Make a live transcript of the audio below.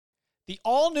The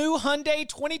all-new Hyundai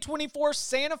 2024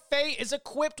 Santa Fe is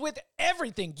equipped with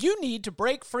everything you need to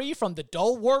break free from the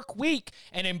dull work week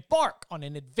and embark on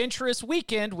an adventurous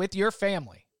weekend with your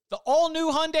family. The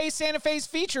all-new Hyundai Santa Fe's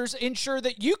features ensure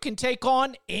that you can take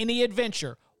on any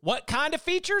adventure. What kind of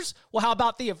features? Well, how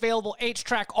about the available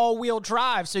H-Track all-wheel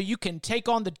drive so you can take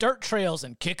on the dirt trails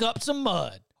and kick up some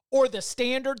mud? Or the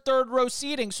standard third-row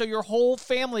seating so your whole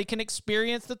family can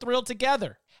experience the thrill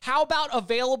together? How about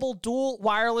available dual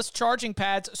wireless charging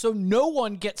pads so no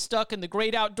one gets stuck in the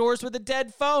great outdoors with a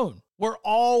dead phone? We're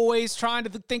always trying to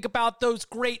think about those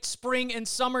great spring and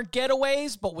summer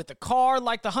getaways, but with a car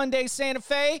like the Hyundai Santa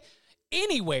Fe,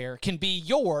 anywhere can be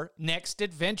your next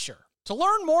adventure. To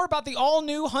learn more about the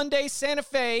all-new Hyundai Santa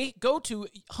Fe, go to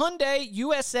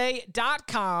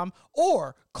HyundaiUSA.com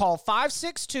or call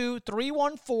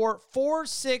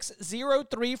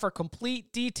 562-314-4603 for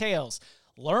complete details.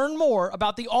 Learn more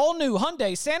about the all-new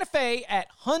Hyundai Santa Fe at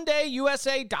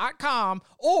HyundaiUSA.com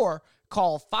or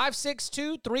call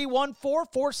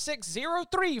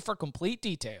 562-314-4603 for complete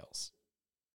details.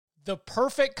 The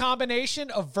perfect combination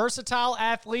of versatile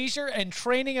athleisure and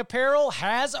training apparel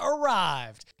has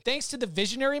arrived. Thanks to the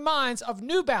visionary minds of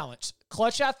New Balance,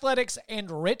 Clutch Athletics,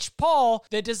 and Rich Paul,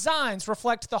 the designs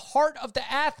reflect the heart of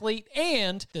the athlete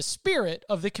and the spirit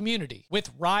of the community. With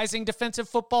rising defensive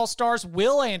football stars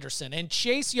Will Anderson and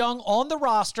Chase Young on the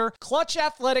roster, Clutch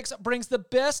Athletics brings the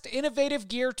best innovative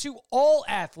gear to all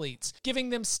athletes,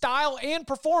 giving them style and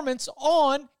performance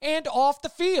on and off the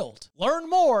field. Learn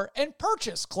more and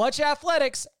purchase Clutch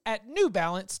Athletics at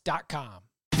newbalance.com.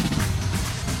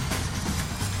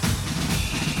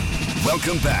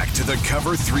 Welcome back to the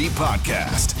Cover 3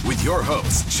 podcast with your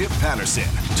hosts, Chip Patterson,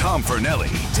 Tom Fernelli,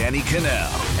 Danny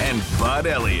Cannell, and Bud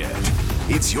Elliott.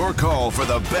 It's your call for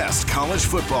the best college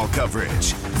football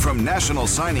coverage, from National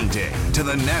Signing Day to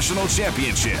the National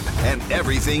Championship and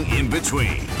everything in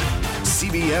between.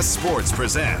 CBS Sports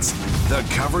presents the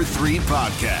Cover 3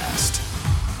 podcast.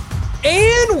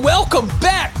 And welcome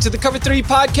back to the Cover 3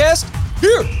 podcast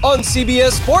here on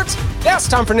CBS Sports. That's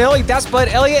Tom Fernelli. That's Bud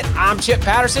Elliott. I'm Chip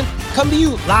Patterson. Come to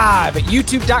you live at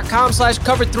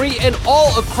youtube.com/cover3 and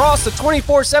all across the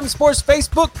 24/7 Sports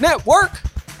Facebook network.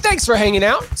 Thanks for hanging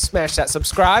out. Smash that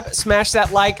subscribe. Smash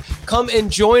that like. Come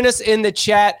and join us in the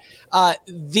chat.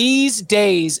 These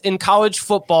days in college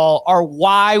football are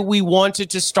why we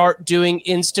wanted to start doing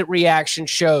instant reaction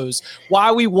shows,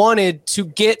 why we wanted to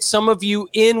get some of you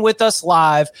in with us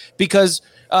live, because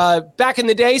back in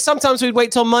the day, sometimes we'd wait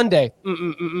till Monday.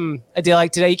 A day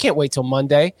like today, you can't wait till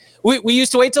Monday. We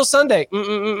used to wait till Sunday.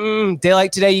 Day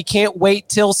like today, you can't wait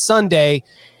till Sunday,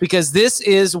 because this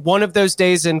is one of those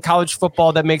days in college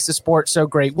football that makes the sport so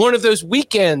great. One of those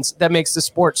weekends that makes the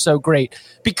sport so great.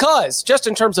 Because just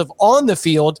in terms of on the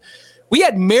field, we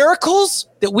had miracles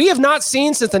that we have not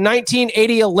seen since the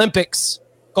 1980 Olympics.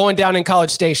 Going down in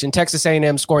College Station, Texas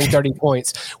A&M scoring 30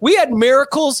 points. We had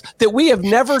miracles that we have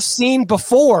never seen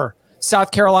before.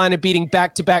 South Carolina beating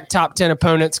back-to-back top 10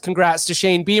 opponents. Congrats to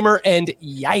Shane Beamer, and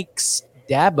yikes,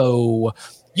 Dabo.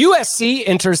 USC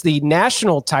enters the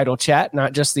national title chat,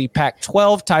 not just the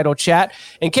Pac-12 title chat.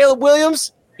 And Caleb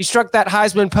Williams, he struck that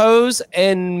Heisman pose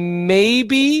and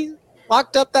maybe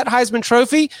locked up that Heisman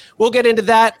Trophy. We'll get into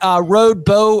that. Road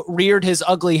Bo reared his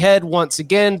ugly head once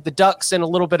again. The Ducks in a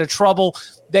little bit of trouble.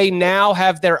 They now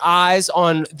have their eyes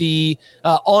on the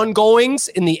ongoings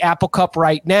in the Apple Cup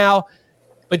right now.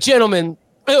 But gentlemen,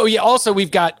 also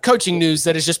we've got coaching news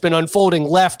that has just been unfolding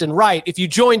left and right. If you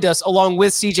joined us along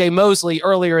with CJ Mosley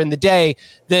earlier in the day,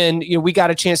 then we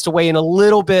got a chance to weigh in a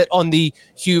little bit on the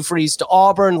Hugh Freeze to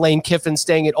Auburn, Lane Kiffin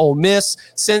staying at Ole Miss.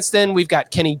 Since then, we've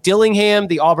got Kenny Dillingham,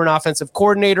 the Auburn offensive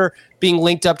coordinator, being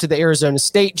linked up to the Arizona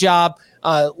State job.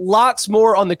 Lots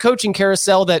more on the coaching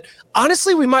carousel that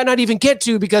honestly we might not even get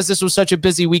to because this was such a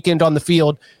busy weekend on the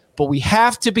field. But we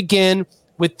have to begin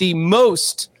with the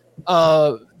most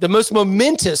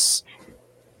momentous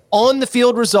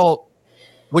on-the-field result,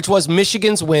 which was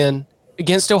Michigan's win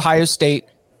against Ohio State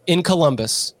in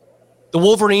Columbus. The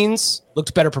Wolverines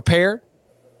looked better prepared.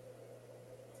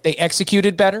 They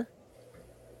executed better.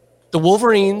 The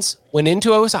Wolverines went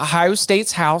into Ohio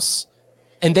State's house,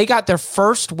 and they got their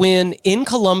first win in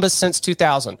Columbus since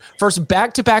 2000. First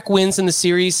back-to-back wins in the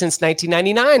series since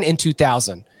 1999 and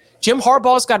 2000. Jim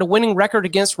Harbaugh's got a winning record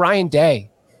against Ryan Day.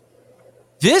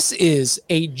 This is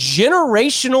a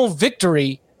generational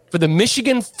victory for the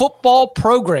Michigan football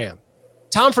program.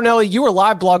 Tom Fernelli, you were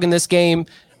live blogging this game.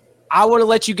 I want to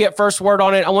let you get first word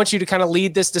on it. I want you to kind of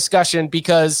lead this discussion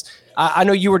because I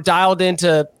know you were dialed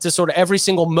into sort of every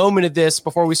single moment of this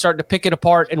before we start to pick it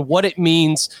apart and what it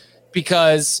means,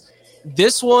 because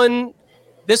this one,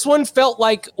 This one felt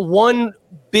like one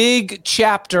big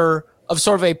chapter of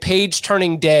sort of a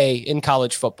page-turning day in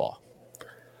college football.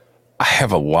 I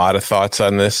have a lot of thoughts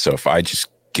on this, so if I just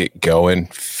get going,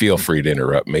 feel free to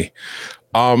interrupt me.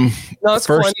 No, it's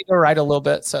cool. I need to write a little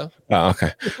bit. So,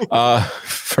 okay.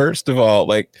 First of all,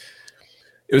 like,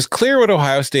 it was clear what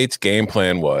Ohio State's game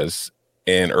plan was,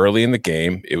 and early in the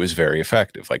game, it was very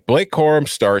effective. Like, Blake Corum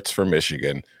starts for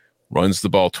Michigan, runs the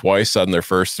ball twice on their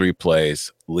first 3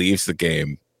 plays, leaves the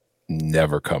game,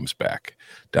 never comes back.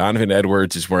 Donovan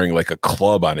Edwards is wearing like a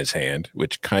club on his hand,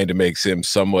 which kind of makes him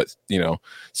somewhat,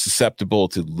 susceptible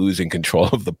to losing control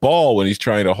of the ball when he's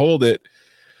trying to hold it.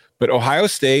 But Ohio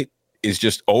State is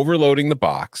just overloading the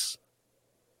box,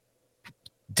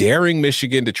 daring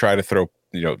Michigan to try to throw,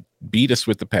 beat us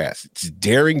with the pass. It's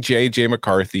daring J.J.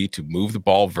 McCarthy to move the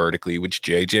ball vertically, which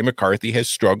J.J. McCarthy has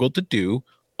struggled to do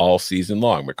all season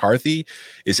long. McCarthy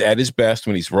is at his best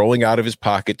when he's rolling out of his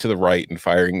pocket to the right and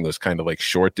firing those kind of like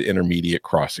short to intermediate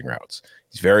crossing routes.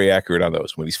 He's very accurate on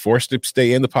those. When he's forced to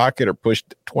stay in the pocket or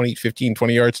pushed 20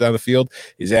 yards down the field,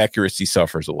 his accuracy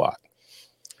suffers a lot.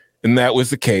 And that was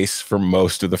the case for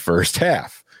most of the first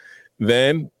half.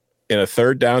 Then in a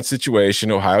third down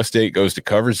situation, Ohio State goes to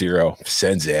cover 0,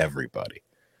 sends everybody.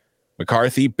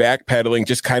 McCarthy, backpedaling,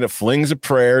 just kind of flings a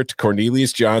prayer to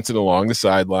Cornelius Johnson along the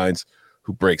sidelines,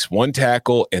 who breaks 1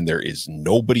 tackle, and there is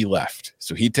nobody left.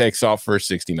 So he takes off for a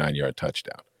 69-yard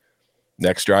touchdown.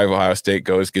 Next drive, Ohio State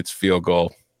gets field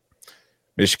goal.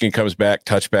 Michigan comes back,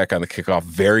 touchback on the kickoff.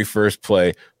 Very first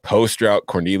play, post route,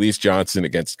 Cornelius Johnson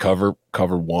against cover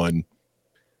 1.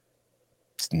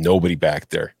 It's nobody back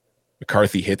there.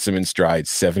 McCarthy hits him in stride,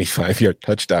 75-yard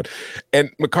touchdown. And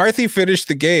McCarthy finished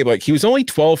the game. Like, he was only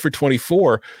 12 for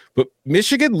 24, but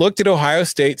Michigan looked at Ohio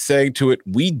State saying to it,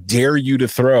 "We dare you to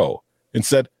throw," and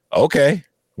said, "Okay,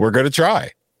 we're going to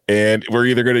try. And we're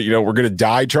either going to, we're going to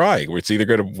die trying. It's either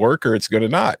going to work or it's going to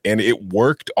not." And it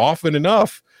worked often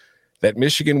enough that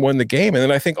Michigan won the game. And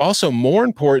then I think also more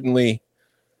importantly,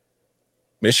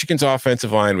 Michigan's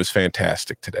offensive line was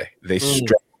fantastic today. They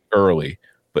struggled early,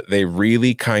 but they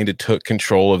really kind of took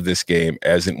control of this game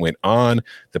as it went on.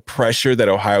 The pressure that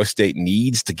Ohio State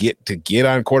needs to get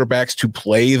on quarterbacks to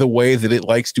play the way that it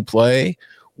likes to play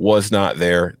was not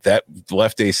there. That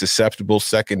left a susceptible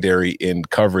secondary in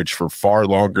coverage for far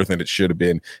longer than it should have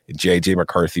been. And J.J.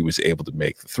 McCarthy was able to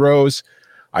make the throws.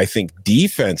 I think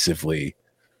defensively,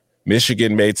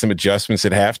 Michigan made some adjustments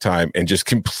at halftime and just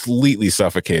completely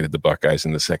suffocated the Buckeyes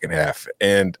in the second half.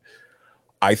 And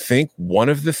I think one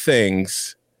of the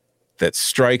things that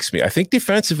strikes me, I think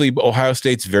defensively, Ohio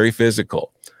State's very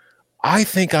physical. I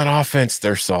think on offense,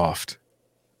 they're soft.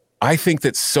 I think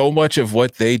that so much of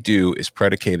what they do is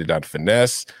predicated on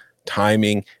finesse,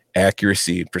 timing,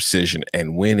 accuracy, and precision.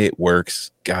 And when it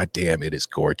works, goddamn, it is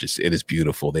gorgeous. It is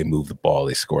beautiful. They move the ball.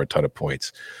 They score a ton of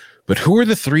points. But who are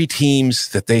the 3 teams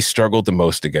that they struggled the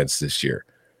most against this year?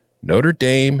 Notre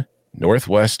Dame,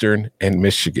 Northwestern, and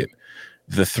Michigan.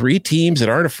 The 3 teams that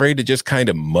aren't afraid to just kind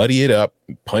of muddy it up,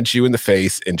 punch you in the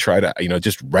face, and try to,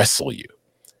 just wrestle you.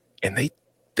 And they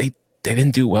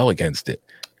didn't do well against it.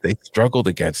 They struggled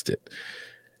against it.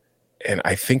 And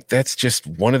I think that's just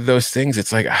one of those things.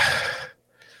 It's like,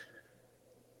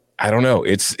 I don't know.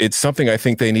 It's something I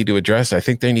think they need to address. I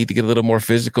think they need to get a little more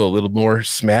physical, a little more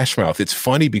smash mouth. It's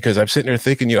funny because I'm sitting there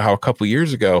thinking, how a couple of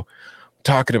years ago,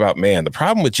 talking about, man, the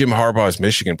problem with Jim Harbaugh's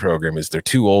Michigan program is they're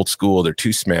too old school. They're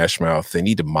too smash mouth. They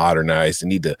need to modernize. They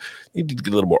need to get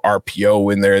a little more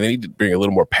RPO in there. They need to bring a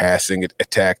little more passing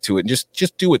attack to it and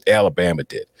just do what Alabama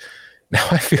did. Now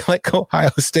I feel like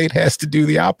Ohio State has to do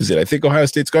the opposite. I think Ohio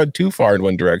State's gone too far in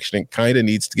one direction and kind of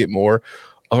needs to get more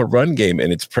of a run game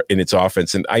in its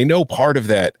offense. And I know part of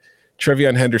that,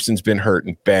 Trevion Henderson's been hurt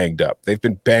and banged up. They've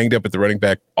been banged up at the running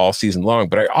back all season long,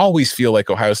 but I always feel like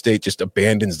Ohio State just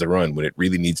abandons the run when it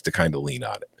really needs to kind of lean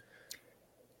on it.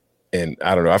 And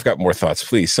I don't know. I've got more thoughts.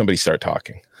 Please, somebody start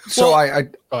talking. So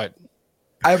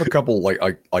I have a couple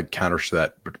like counters to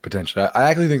that potentially. I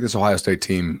actually think this Ohio State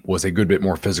team was a good bit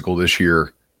more physical this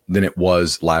year than it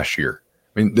was last year.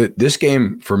 I mean, this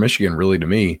game for Michigan really, to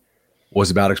me, was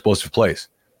about explosive plays.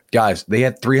 Guys, they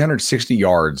had 360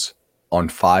 yards on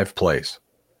 5 plays.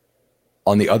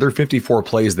 On the other 54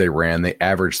 plays they ran, they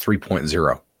averaged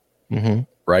 3.0.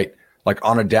 Right? Like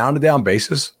on a down-to-down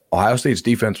basis, Ohio State's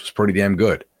defense was pretty damn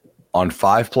good. On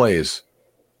 5 plays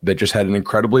that just had an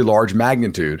incredibly large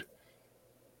magnitude,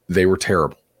 they were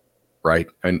terrible, right?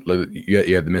 And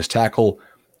you had the missed tackle.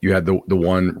 You had the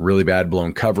one really bad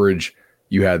blown coverage.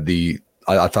 You had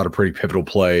I thought a pretty pivotal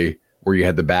play where you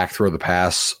had the back throw the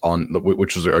pass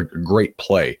which was a great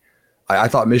play. I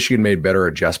thought Michigan made better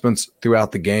adjustments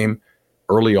throughout the game.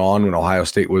 early on when Ohio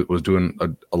State was doing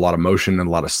a lot of motion and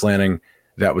a lot of slanting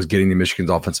that was getting the Michigan's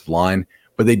offensive line,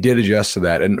 but they did adjust to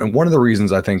that. And one of the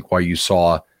reasons I think why you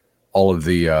saw all of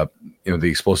the the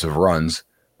explosive runs,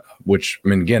 which, I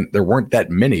mean, again, there weren't that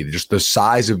many, just the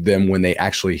size of them when they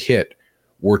actually hit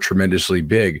were tremendously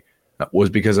big, was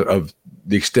because of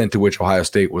the extent to which Ohio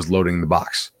State was loading the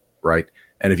box, right?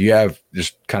 And if you have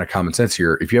just kind of common sense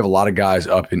here, if you have a lot of guys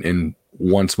up in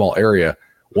one small area,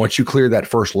 once you clear that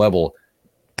first level,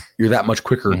 you're that much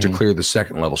quicker to clear the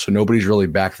second level. So nobody's really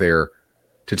back there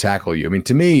to tackle you. I mean,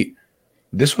 to me,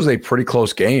 this was a pretty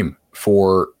close game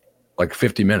for like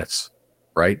 50 minutes,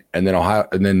 right? And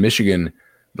then Michigan,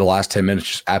 the last 10 minutes,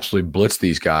 just absolutely blitzed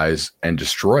these guys and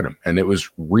destroyed them. And it was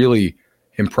really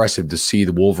impressive to see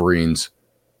the Wolverines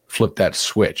flip that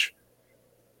switch.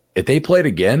 If they played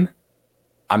again,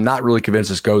 I'm not really convinced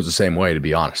this goes the same way, to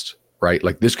be honest, right?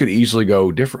 Like, this could easily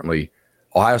go differently.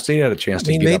 Ohio State had a chance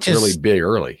to get up really big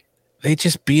early. They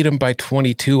just beat them by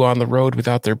 22 on the road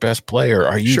without their best player.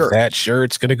 Are you that sure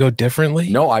it's going to go differently?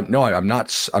 No, I'm not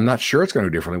sure it's going to go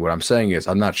differently. What I'm saying is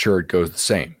I'm not sure it goes the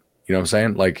same. You know what I'm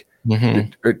saying? Like,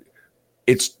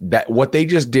 it's that what they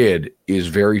just did is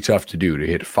very tough to do, to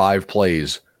hit 5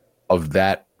 plays of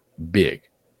that big,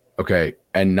 okay,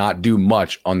 and not do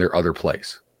much on their other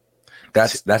plays.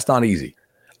 That's not easy.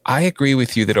 I agree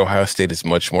with you that Ohio State is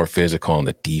much more physical on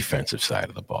the defensive side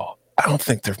of the ball. I don't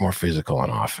think they're more physical on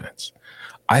offense.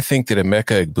 I think that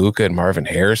Emeka Egbuka and Marvin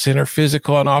Harrison are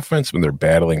physical on offense when they're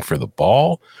battling for the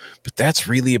ball, but that's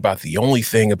really about the only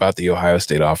thing about the Ohio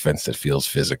State offense that feels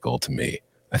physical to me.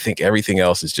 I think everything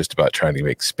else is just about trying to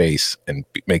make space and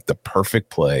make the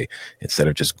perfect play instead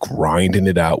of just grinding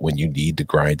it out when you need to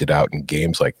grind it out in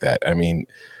games like that. I mean,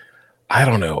 I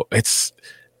don't know.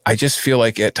 I just feel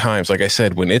like at times, like I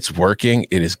said, when it's working,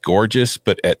 it is gorgeous,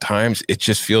 but at times it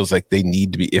just feels like they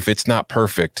need to be, if it's not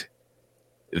perfect,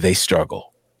 they struggle.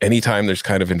 Anytime there's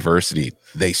kind of adversity,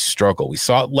 they struggle. We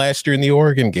saw it last year in the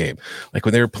Oregon game, like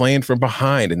when they were playing from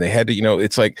behind and they had to,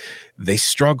 it's like they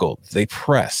struggled, they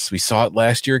press. We saw it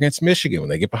last year against Michigan when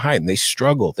they get behind and they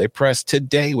struggled, they press.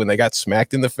 Today when they got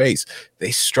smacked in the face,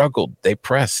 they struggled, they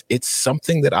press. It's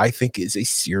something that I think is a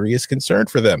serious concern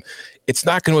for them. It's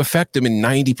not going to affect them in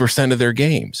 90% of their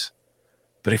games.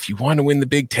 But if you want to win the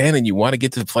Big Ten and you want to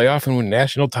get to the playoff and win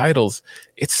national titles,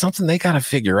 it's something they got to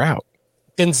figure out.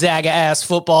 Gonzaga-ass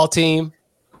football team.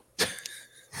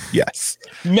 Yes.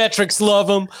 Metrics love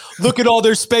them. Look at all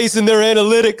their space and their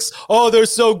analytics. Oh, they're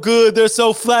so good. They're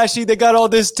so flashy. They got all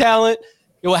this talent.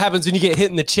 What happens when you get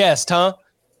hit in the chest, huh?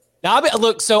 Now, I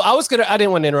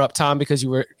didn't want to interrupt Tom because you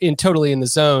were totally in the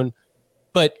zone,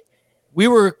 but we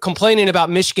were complaining about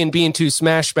Michigan being too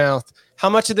smash mouth. How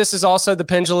much of this is also the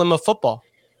pendulum of football?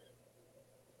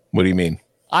 What do you mean?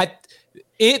 I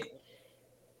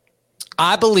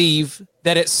believe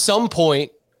that at some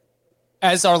point,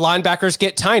 as our linebackers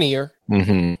get tinier,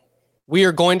 we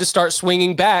are going to start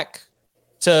swinging back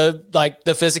to, like,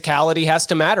 the physicality has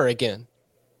to matter again.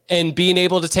 And being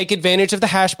able to take advantage of the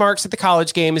hash marks at the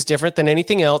college game is different than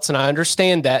anything else, and I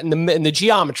understand that and the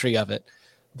geometry of it.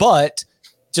 But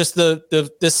just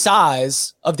the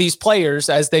size of these players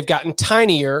as they've gotten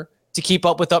tinier to keep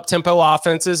up with up-tempo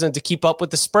offenses and to keep up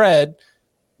with the spread,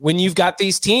 when you've got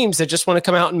these teams that just want to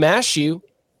come out and mash you,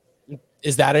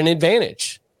 is that an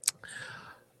advantage?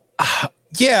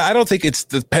 Yeah, I don't think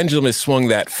the pendulum has swung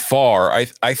that far.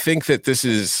 I think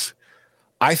that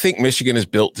I think Michigan is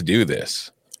built to do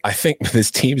this. I think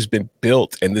this team's been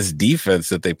built and this defense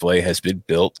that they play has been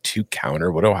built to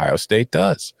counter what Ohio State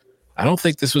does. I don't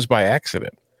think this was by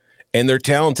accident. And they're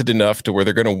talented enough to where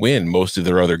they're going to win most of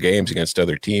their other games against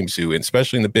other teams who,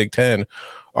 especially in the Big Ten,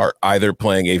 are either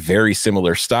playing a very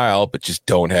similar style, but just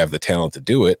don't have the talent to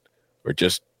do it, or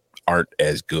just aren't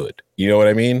as good. You know what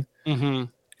I mean? Mm-hmm.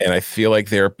 And I feel like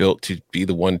they're built to be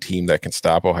the one team that can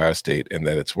stop Ohio State and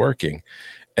that it's working.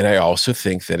 And I also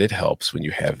think that it helps when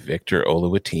you have Victor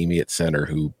Oluwatimi at center,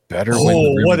 who better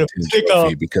win the Remington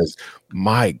Trophy, because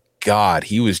my God,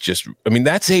 he was just,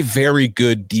 that's a very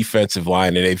good defensive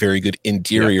line and a very good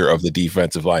interior of the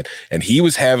defensive line. And he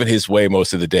was having his way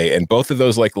most of the day. And both of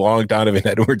those like long Donovan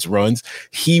Edwards runs,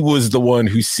 he was the one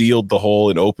who sealed the hole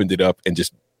and opened it up and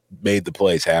just made the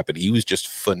plays happen. He was just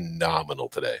phenomenal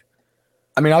today.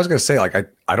 I was going to say, like,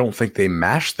 I don't think they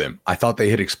mashed them. I thought they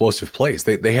hit explosive plays.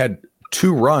 They had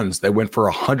 2 runs that went for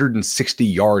 160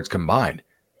 yards combined.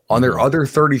 On their other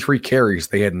 33 carries,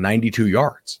 they had 92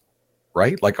 yards.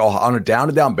 Right? Like, on a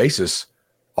down-to-down basis,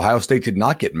 Ohio State did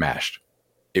not get mashed.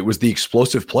 It was the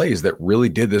explosive plays that really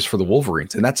did this for the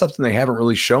Wolverines. And that's something they haven't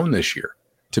really shown this year,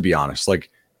 to be honest. Like,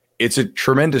 it's a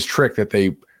tremendous trick that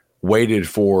they waited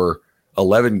for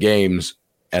 11 games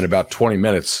and about 20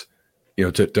 minutes,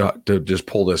 to just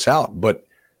pull this out. But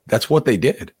that's what they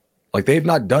did. Like, they've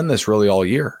not done this really all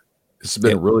year. It's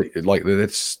been really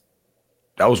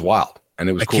that was wild, and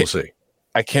it was cool to see.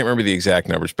 I can't remember the exact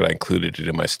numbers, but I included it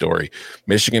in my story.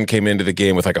 Michigan came into the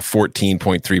game with like a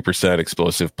 14.3%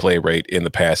 explosive play rate in the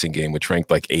passing game, which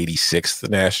ranked like 86th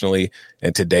nationally.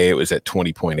 And today it was at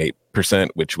 20.8%,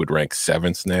 which would rank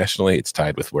 7th nationally. It's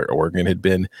tied with where Oregon had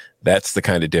been. That's the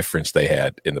kind of difference they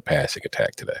had in the passing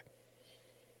attack today.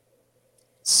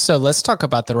 So let's talk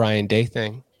about the Ryan Day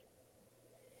thing.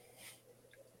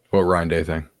 What Ryan Day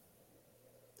thing?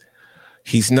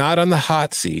 He's not on the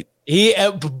hot seat.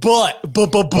 But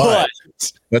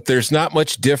there's not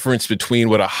much difference between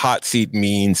what a hot seat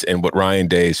means and what Ryan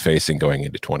Day is facing going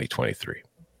into 2023.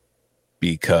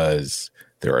 Because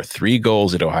there are 3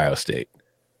 goals at Ohio State: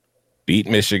 beat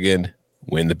Michigan,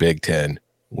 win the Big Ten,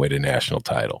 win a national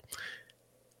title.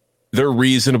 They're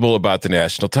reasonable about the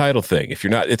national title thing. If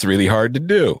you're not, it's really hard to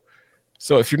do.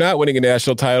 So if you're not winning a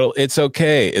national title, it's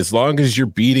okay, as long as you're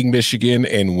beating Michigan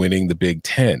and winning the Big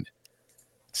Ten.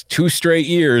 It's 2 straight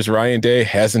years Ryan Day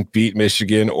hasn't beat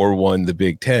Michigan or won the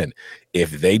Big Ten.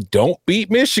 If they don't beat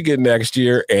Michigan next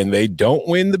year and they don't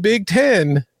win the Big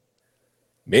Ten,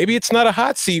 maybe it's not a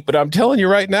hot seat, but I'm telling you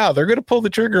right now, they're going to pull the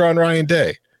trigger on Ryan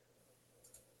Day.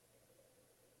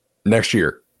 Next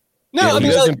year. No, if he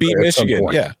doesn't beat Michigan.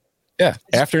 Yeah.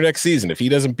 After next season, if he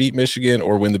doesn't beat Michigan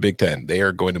or win the Big Ten, they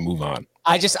are going to move on.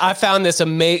 I found this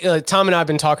amazing. Tom and I have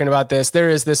been talking about this.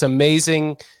 There is this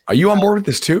amazing. Are you on board with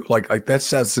this too? Like that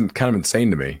sounds kind of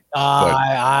insane to me.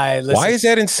 Why is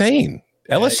that insane?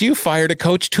 LSU fired a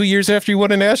coach 2 years after he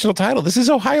won a national title. This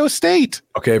is Ohio State.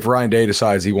 Okay, if Ryan Day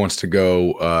decides he wants to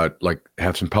go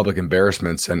have some public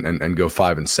embarrassments and go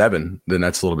 5-7, then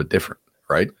that's a little bit different,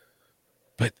 right?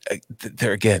 But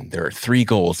there are 3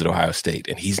 goals at Ohio State,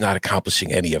 and he's not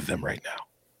accomplishing any of them right now.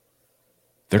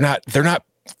 They're not.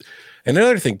 And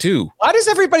another thing too. Why does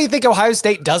everybody think Ohio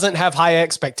State doesn't have high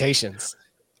expectations?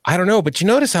 I don't know, but you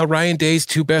notice how Ryan Day's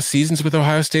 2 best seasons with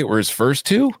Ohio State were his first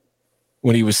 2,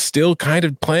 when he was still kind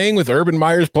of playing with Urban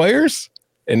Meyer's players.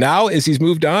 And now, as he's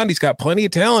moved on, he's got plenty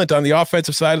of talent on the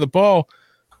offensive side of the ball.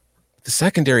 The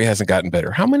secondary hasn't gotten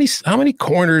better. How many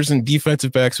corners and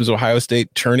defensive backs was Ohio State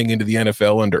turning into the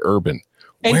NFL under Urban?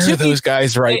 Where are those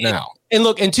guys right now? And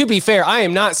look, and to be fair, I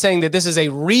am not saying that this is a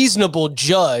reasonable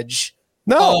judge.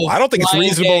 No, I don't think it's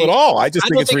reasonable at all. I just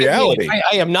think it's reality.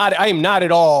 I am not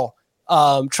at all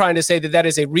trying to say that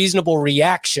is a reasonable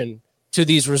reaction to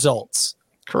these results.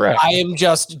 Correct. I am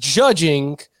just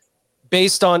judging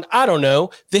based on, I don't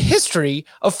know, the history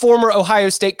of former Ohio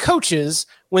State coaches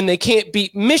when they can't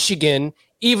beat Michigan,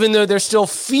 even though they're still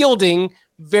fielding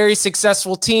very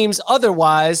successful teams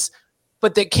otherwise,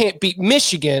 but they can't beat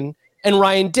Michigan. And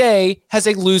Ryan Day has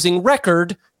a losing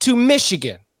record to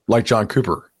Michigan. Like John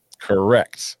Cooper.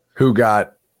 Correct. Who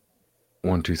got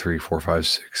 1, 2, 3, 4, 5,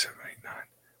 6, 7, 8, 9.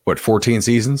 What, 14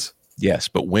 seasons? Yes,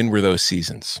 but when were those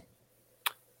seasons?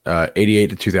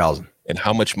 88 to 2000. And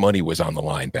how much money was on the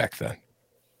line back then?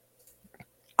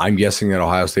 I'm guessing that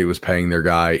Ohio State was paying their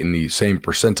guy in the same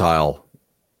percentile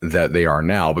that they are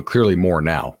now, but clearly more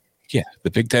now. Yeah, the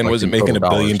Big Ten wasn't making $1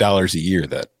 billion a year.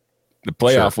 That the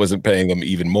playoff wasn't paying them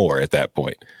even more at that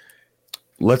point.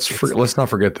 Let's not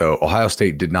forget, though, Ohio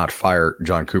State did not fire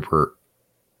John Cooper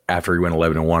after he went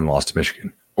 11-1 and lost to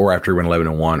Michigan, or after he went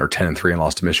 11-1 or 10-3 and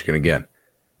lost to Michigan again.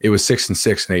 It was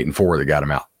 6-6 and 8-4 that got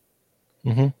him out.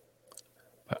 Mm-hmm.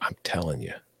 But I'm telling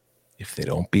you, if they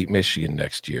don't beat Michigan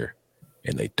next year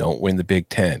and they don't win the Big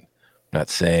Ten, I'm not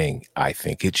saying I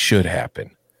think it should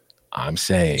happen. I'm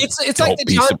saying it's don't like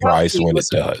be surprised when it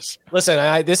does.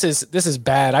 Listen, this is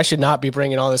bad. I should not be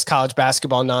bringing all this college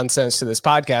basketball nonsense to this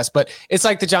podcast, but it's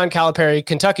like the John Calipari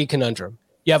Kentucky conundrum.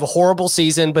 You have a horrible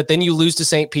season, but then you lose to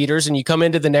St. Peter's and you come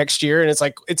into the next year and it's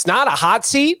like, it's not a hot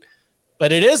seat,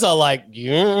 but it is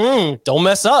a don't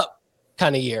mess up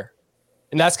kind of year.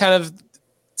 And that's kind of,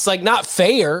 it's like not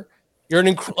fair.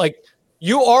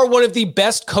 You are one of the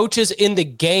best coaches in the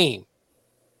game.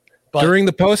 But during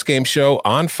the postgame show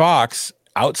on Fox,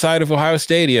 outside of Ohio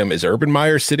Stadium, is Urban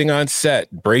Meyer sitting on set,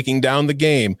 breaking down the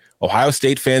game. Ohio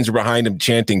State fans are behind him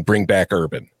chanting, "Bring back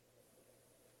Urban."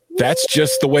 That's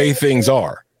just the way things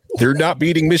are. They're not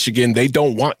beating Michigan. They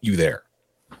don't want you there.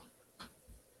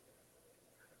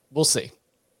 We'll see.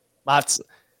 Lots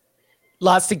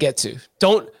to get to.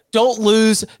 Don't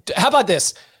lose. How about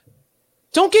this?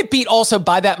 Don't get beat also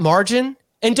by that margin,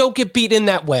 and don't get beat in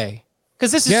that way.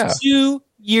 Because this is 2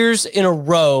 years in a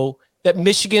row that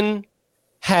Michigan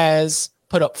has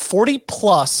put up 40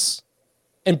 plus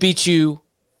and beat you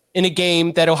in a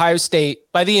game that Ohio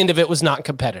State, by the end of it, was not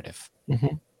competitive.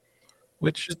 Mm-hmm.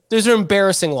 which those are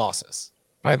embarrassing losses.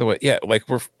 By the way, yeah, like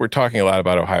we're talking a lot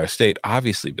about Ohio State,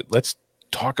 obviously, but let's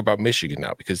talk about Michigan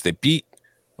now because they beat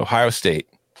Ohio State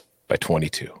by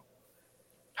 22.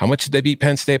 How much did they beat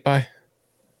Penn State by?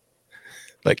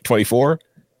 Like 24?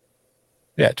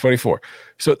 Yeah, 24.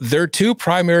 So their two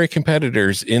primary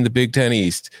competitors in the Big Ten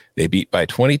East, they beat by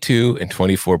 22 and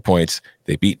 24 points.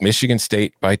 They beat Michigan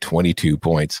State by 22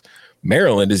 points.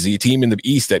 Maryland is the team in the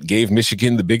East that gave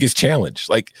Michigan the biggest challenge.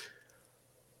 Like,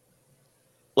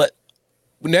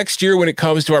 next year when it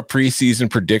comes to our preseason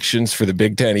predictions for the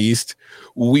Big Ten East,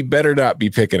 we better not be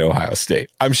picking Ohio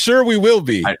State. I'm sure we will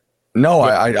be. I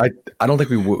don't think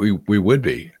we would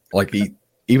be. Like,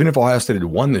 even if Ohio State had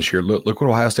won this year, look what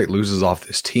Ohio State loses off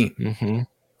this team,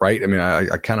 right? I mean,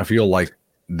 I kind of feel like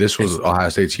this was Ohio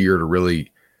State's year to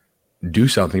really do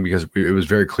something because it was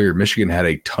very clear Michigan had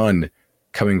a ton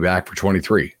coming back for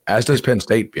 23, as does Penn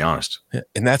State, to be honest.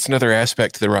 And that's another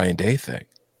aspect to the Ryan Day thing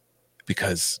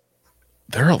because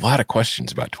there are a lot of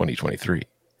questions about 2023.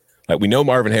 Like, we know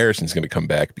Marvin Harrison's going to come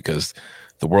back because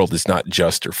the world is not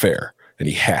just or fair, and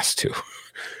he has to.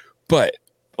 But,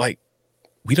 like,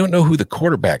 we don't know who the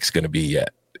quarterback's going to be yet.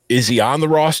 Is he on the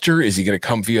roster? Is he going to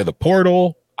come via the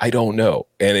portal? I don't know.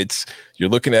 And you're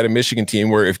looking at a Michigan team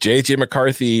where if J.J.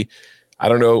 McCarthy, I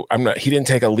don't know, he didn't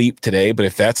take a leap today, but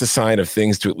if that's a sign of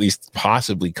things to at least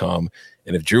possibly come,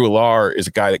 and if Drew Allar is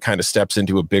a guy that kind of steps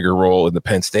into a bigger role in the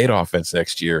Penn State offense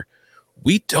next year,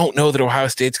 we don't know that Ohio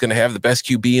State's going to have the best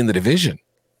QB in the division.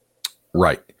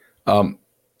 Right.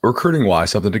 Recruiting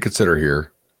wise, something to consider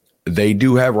here. They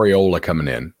do have Raiola coming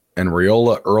in, and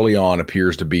Raiola early on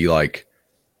appears to be like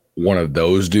one of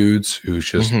those dudes who's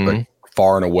just like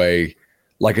far and away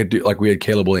like we had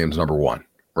Caleb Williams number 1,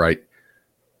 right?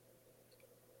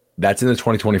 That's in the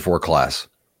 2024 class.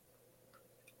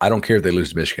 I don't care if they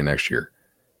lose to Michigan next year.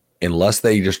 Unless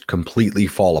they just completely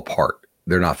fall apart,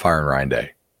 they're not firing Ryan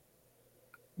Day.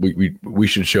 We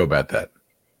should show about that.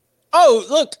 Oh,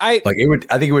 look, I think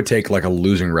it would take like a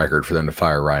losing record for them to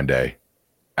fire Ryan Day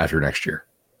after next year.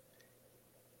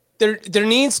 There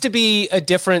needs to be a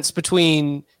difference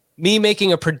between me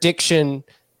making a prediction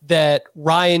that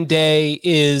Ryan Day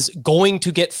is going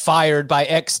to get fired by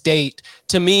X date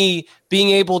to me being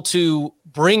able to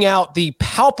bring out the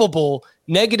palpable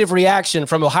negative reaction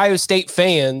from Ohio State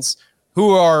fans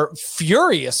who are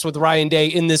furious with Ryan Day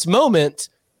in this moment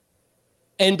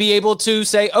and be able to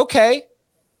say, okay,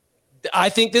 I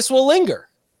think this will linger.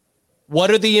 What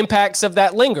are the impacts of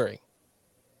that lingering?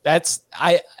 That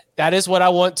is what I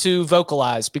want to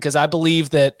vocalize because I believe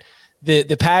that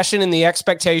the passion and the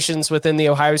expectations within the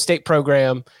Ohio State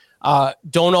program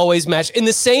don't always match in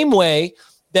the same way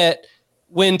that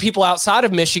when people outside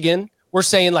of Michigan were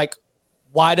saying like,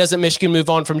 why doesn't Michigan move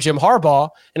on from Jim Harbaugh?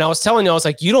 And I was telling you, I was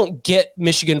like, you don't get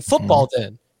Michigan football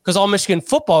then. Because all Michigan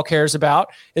football cares about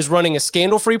is running a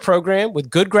scandal-free program with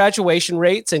good graduation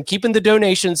rates and keeping the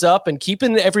donations up and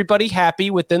keeping everybody happy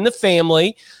within the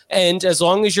family. And as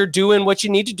long as you're doing what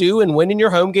you need to do and winning your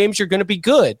home games, you're going to be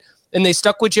good. And they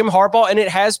stuck with Jim Harbaugh, and it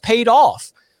has paid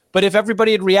off. But if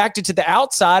everybody had reacted to the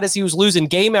outside as he was losing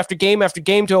game after game after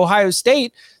game to Ohio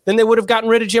State, then they would have gotten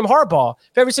rid of Jim Harbaugh.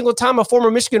 If every single time a former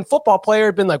Michigan football player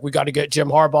had been like, we got to get Jim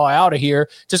Harbaugh out of here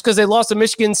just because they lost to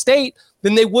Michigan State,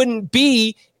 then they wouldn't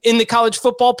be in the college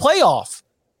football playoff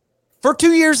for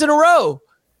 2 years in a row.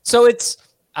 So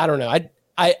I don't know.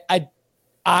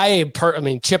 I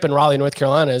mean, Chip in Raleigh, North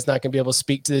Carolina is not going to be able to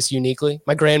speak to this uniquely.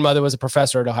 My grandmother was a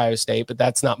professor at Ohio State, but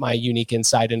that's not my unique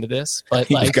insight into this.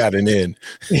 But you got an in.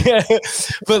 Yeah,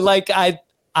 but like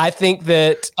I think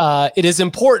that it is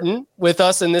important with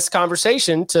us in this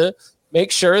conversation to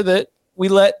make sure that we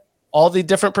let all the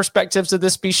different perspectives of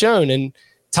this be shown. And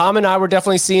Tom and I were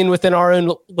definitely seeing within our own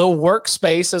little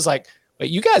workspace as like, but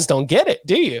you guys don't get it,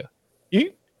 do you?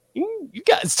 You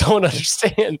guys don't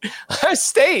understand. Ohio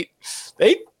State,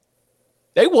 they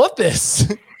want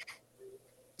this.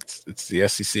 It's the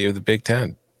SEC of the Big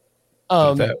Ten.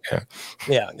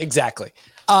 Yeah, exactly.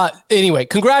 Anyway,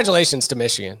 congratulations to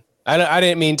Michigan. I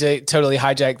didn't mean to totally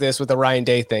hijack this with the Ryan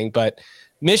Day thing, but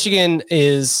Michigan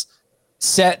is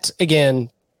set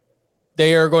again.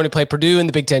 They are going to play Purdue in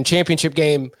the Big Ten championship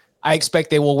game. I expect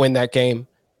they will win that game.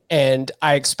 And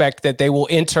I expect that they will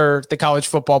enter the college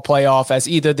football playoff as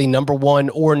either the number 1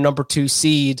 or number 2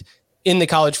 seed in the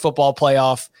college football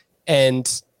playoff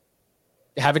and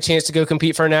have a chance to go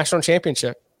compete for a national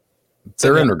championship.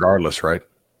 They're in regardless, right?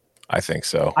 I think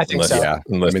so. Yeah.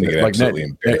 Unless they get absolutely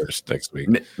embarrassed next week.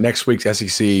 Next week's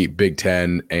SEC, Big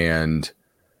Ten, and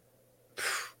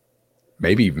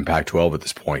maybe even Pac-12 at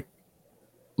this point.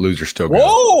 Loser still going.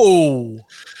 Whoa!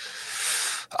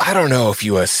 I don't know if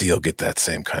USC will get that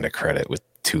same kind of credit with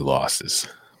 2 losses.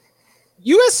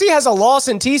 USC has a loss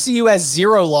and TCU has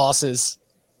 0 losses.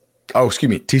 Oh, excuse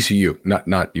me, TCU, not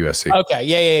USC. Okay,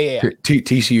 yeah.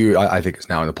 TCU, I think, is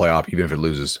now in the playoff, even if it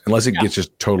loses, unless it gets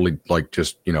just totally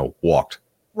walked.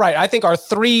 Right. I think our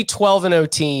 3 12-0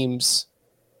 teams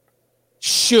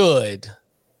should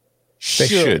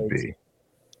be.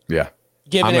 Yeah.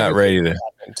 I'm not ready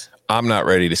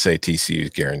to say TCU is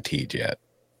guaranteed yet.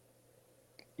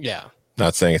 Yeah.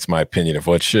 Not saying it's my opinion of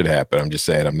what should happen. I'm just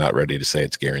saying I'm not ready to say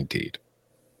it's guaranteed.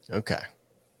 Okay.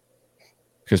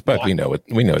 Because, but we know what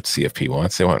CFP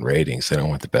wants. They want ratings. They don't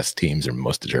want the best teams or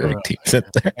most deserving teams in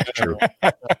there. True.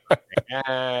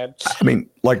 I mean,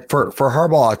 like for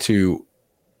Harbaugh to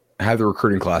have the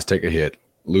recruiting class take a hit,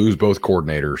 lose both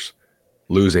coordinators,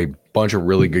 lose a bunch of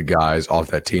really good guys off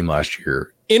that team last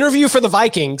year. Interview for the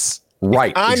Vikings.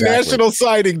 Right. On National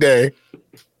Signing Day.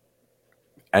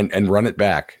 And run it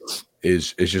back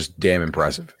is just damn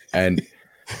impressive. And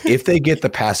if they get the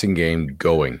passing game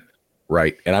going,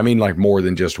 right, and I mean like more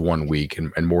than just 1 week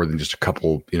and more than just a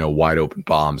couple, wide open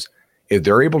bombs, if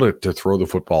they're able to throw the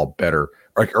football better,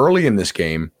 like early in this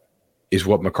game is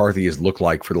what McCarthy has looked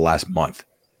like for the last month.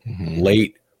 Mm-hmm.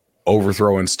 Late,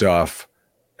 overthrowing stuff,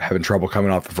 having trouble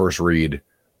coming off the first read,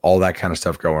 all that kind of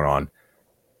stuff going on.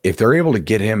 If they're able to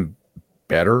get him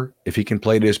better, if he can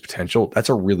play to his potential, that's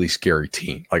a really scary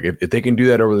team. Like if they can do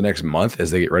that over the next month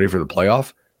as they get ready for the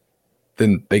playoff,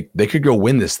 then they could go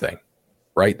win this thing,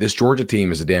 right? This Georgia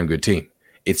team is a damn good team.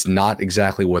 It's not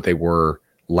exactly what they were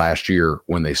last year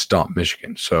when they stomped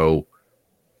Michigan. So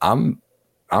I'm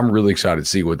really excited to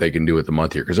see what they can do with the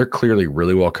month here because they're clearly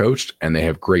really well coached and they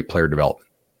have great player development.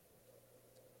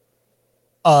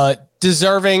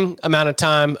 Deserving amount of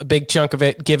time, a big chunk of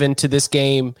it given to this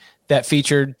game that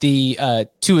featured the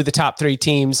 2 of the top 3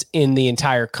 teams in the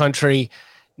entire country.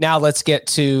 Now let's get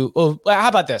to, well, how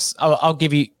about this? I'll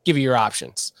give you your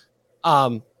options.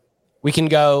 We can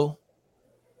go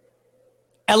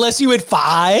LSU at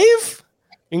 5.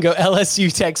 We can go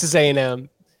LSU, Texas A&M.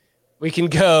 We can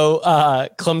go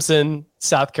Clemson,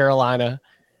 South Carolina.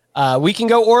 We can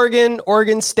go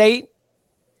Oregon State.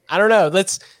 I don't know.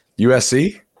 Let's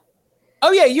USC.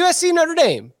 Oh yeah, USC, Notre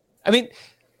Dame. I mean,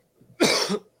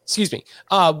 excuse me.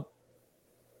 Bud,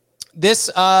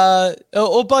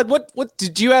 what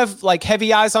did you have like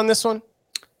heavy eyes on this one?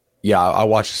 Yeah, I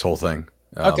watched this whole thing.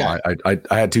 Okay. I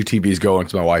had 2 TVs going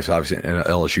because my wife's obviously an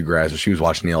LSU grad, so she was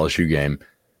watching the LSU game.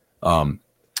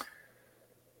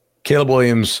 Caleb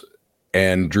Williams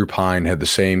and Drew Pine had the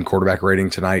same quarterback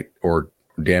rating tonight, or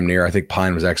damn near. I think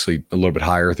Pine was actually a little bit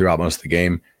higher throughout most of the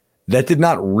game. That did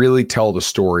not really tell the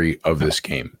story of this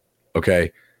game.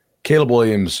 Okay. Caleb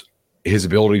Williams, his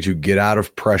ability to get out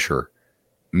of pressure,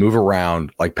 move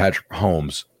around like Patrick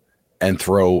Mahomes, and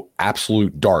throw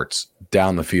absolute darts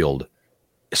down the field,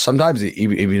 sometimes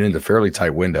even into fairly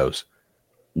tight windows,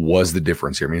 was the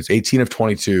difference here. I mean, it's 18 of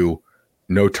 22,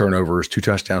 no turnovers, 2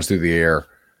 touchdowns through the air,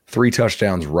 3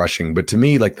 touchdowns rushing. But to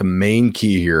me, like the main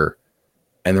key here,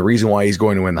 and the reason why he's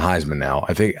going to win the Heisman now,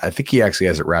 I think he actually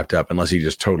has it wrapped up, unless he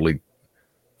just totally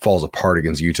falls apart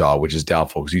against Utah, which is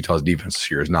doubtful because Utah's defense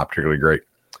this year is not particularly great.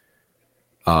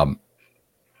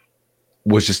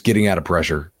 Was just getting out of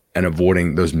pressure and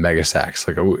avoiding those mega sacks.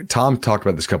 Like Tom talked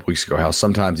about this a couple weeks ago, how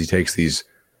sometimes he takes these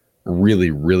really,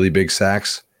 really big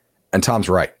sacks, and Tom's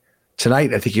right.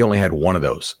 Tonight, I think he only had 1 of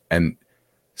those, and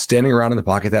standing around in the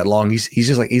pocket that long,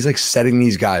 he's like setting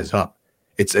these guys up.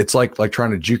 It's like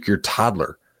trying to juke your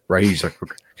toddler, right? He's like,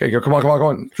 okay, go, come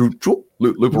on,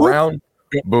 loop around,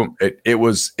 boom. It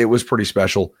was pretty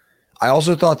special. I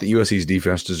also thought that USC's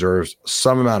defense deserves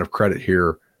some amount of credit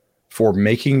here for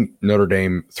making Notre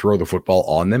Dame throw the football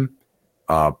on them.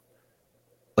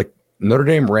 Like Notre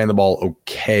Dame ran the ball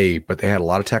okay, but they had a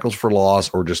lot of tackles for loss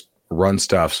or just run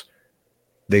stuffs.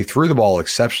 They threw the ball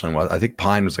exceptionally well. I think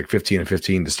Pine was like 15 of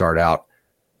 15 to start out,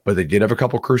 but they did have a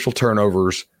couple crucial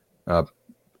turnovers.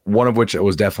 One of which it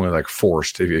was definitely like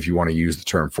forced, if you want to use the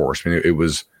term forced. I mean, it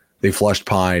was, they flushed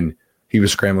Pine. He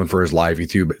was scrambling for his life. He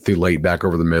threw late back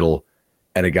over the middle,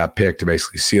 and it got picked to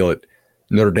basically seal it.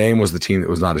 Notre Dame was the team that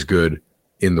was not as good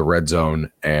in the red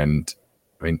zone. And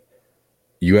I mean,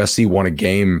 USC won a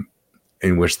game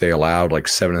in which they allowed like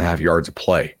 7.5 yards of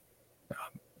play.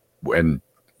 And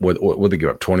what they give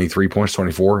up? 23 points,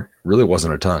 24? Really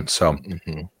wasn't a ton. So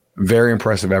very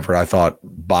impressive effort, I thought,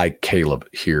 by Caleb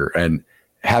here. And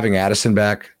having Addison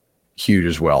back, huge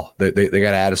as well. They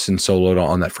got Addison soloed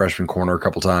on that freshman corner a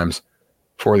couple times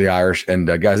for the Irish. And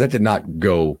guys, that did not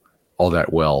go all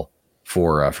that well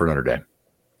for Notre Dame,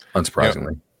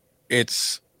 unsurprisingly.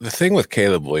 It's the thing with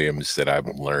Caleb Williams that I've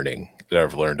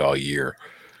learned all year.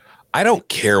 I don't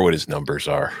care what his numbers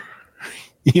are.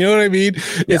 You know what I mean?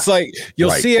 Yeah. It's like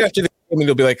you'll see after the game and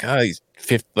you'll be like, he's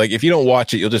 50. Like if you don't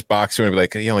watch it, you'll just box through and be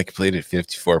like, he only completed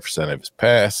 54% of his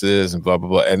passes and blah, blah,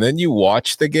 blah. And then you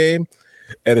watch the game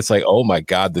and it's like, oh my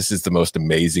God, this is the most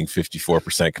amazing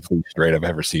 54% completion rate I've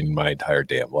ever seen in my entire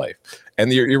damn life.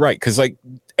 And you're right. Cause like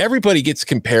everybody gets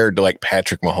compared to like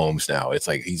Patrick Mahomes now. It's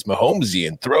like he's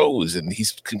Mahomesian throws and he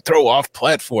can throw off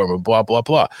platform and blah, blah,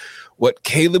 blah. What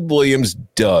Caleb Williams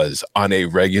does on a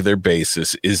regular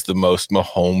basis is the most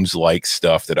Mahomes-like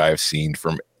stuff that I've seen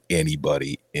from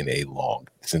anybody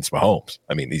since Mahomes.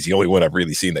 I mean, he's the only one I've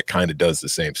really seen that kind of does the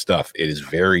same stuff. It is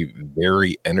very,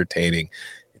 very entertaining.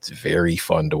 It's very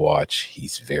fun to watch.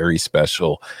 He's very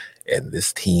special. And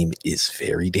this team is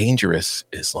very dangerous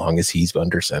as long as he's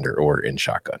under center or in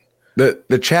shotgun.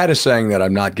 The chat is saying that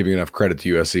I'm not giving enough credit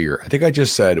to USC here. I think I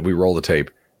just said, we roll the tape,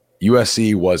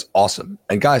 USC was awesome.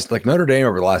 And guys, like Notre Dame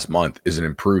over the last month is an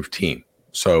improved team.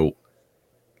 So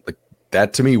like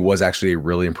that to me was actually a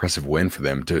really impressive win for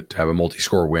them to have a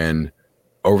multi-score win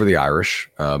over the Irish.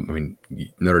 I mean,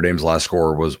 Notre Dame's last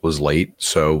score was late.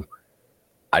 So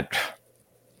I'm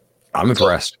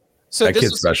impressed. So that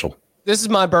kid's special. This is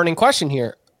my burning question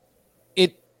here.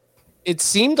 It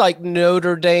seemed like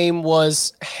Notre Dame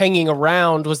was hanging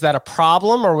around. Was that a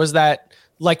problem, or was that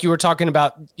like you were talking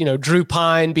about, Drew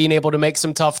Pine being able to make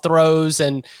some tough throws,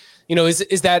 and,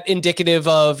 is that indicative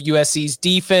of USC's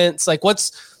defense? Like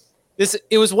what's this?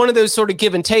 It was one of those sort of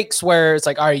give and takes where it's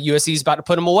like, all right, USC's about to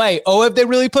put them away. Oh, have they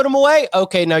really put them away?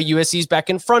 Okay. Now USC's back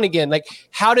in front again. Like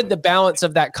how did the balance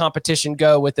of that competition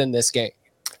go within this game?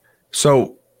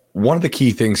 So one of the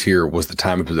key things here was the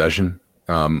time of possession,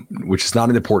 which is not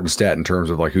an important stat in terms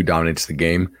of like who dominates the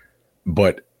game,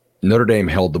 but Notre Dame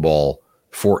held the ball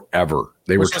forever.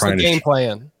 They were trying to game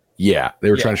plan. Yeah, they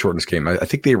were trying to shorten this game. I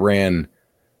think they ran.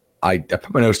 I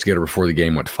put my notes together before the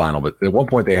game went final, but at one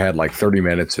point they had like 30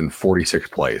 minutes and 46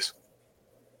 plays.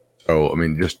 So I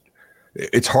mean,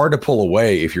 it's hard to pull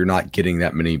away if you're not getting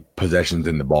that many possessions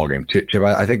in the ball game. Chip,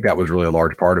 I think that was really a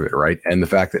large part of it, right? And the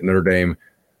fact that Notre Dame,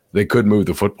 they could move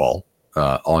the football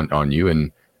on you,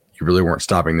 and you really weren't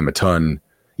stopping them a ton.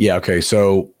 Yeah, okay,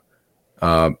 so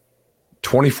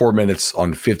 24 minutes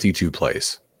on 52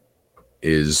 plays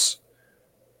is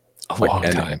a long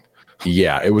time.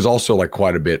 Yeah, it was also like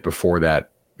quite a bit before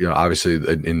that. Obviously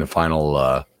in the final,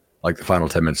 like the final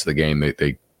 10 minutes of the game,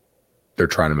 they're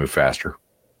trying to move faster.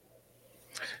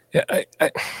 Yeah,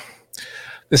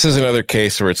 this is another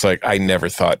case where it's like I never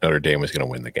thought Notre Dame was going to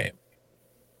win the game.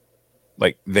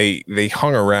 Like they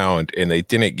hung around and they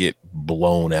didn't get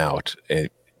blown out,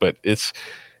 but it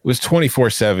was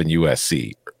 24-7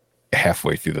 USC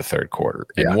halfway through the third quarter.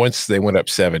 And once they went up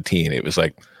 17, it was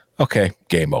like, okay,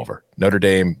 game over. Notre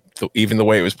Dame, even the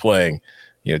way it was playing,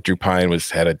 Drew Pine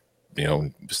hadn't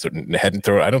thrown.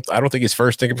 I don't think his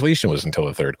first incompletion was until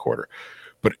the third quarter.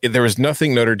 But there was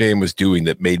nothing Notre Dame was doing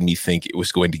that made me think it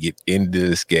was going to get into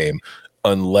this game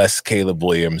unless Caleb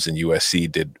Williams and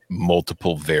USC did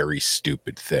multiple very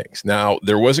stupid things. Now,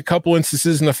 there was a couple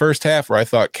instances in the first half where I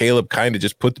thought Caleb kind of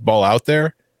just put the ball out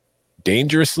there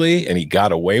dangerously and he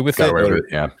got away with it.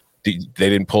 Yeah. They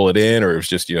didn't pull it in, or it was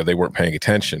just, they weren't paying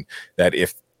attention. That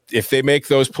if they make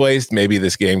those plays, maybe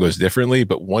this game goes differently.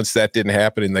 But once that didn't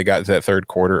happen and they got to that third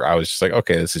quarter, I was just like,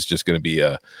 okay, this is just going to be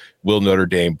a will Notre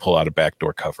Dame pull out a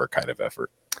backdoor cover kind of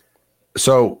effort.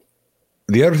 So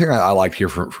the other thing I liked here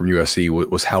from USC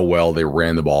was how well they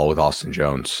ran the ball with Austin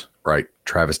Jones, right?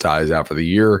 Travis Dye is out for the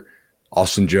year.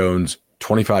 Austin Jones,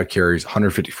 25 carries,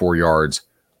 154 yards,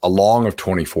 a long of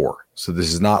 24. So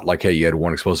this is not like, hey, you had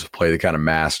one explosive play that kind of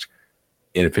masked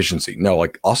inefficiency. No,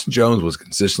 like Austin Jones was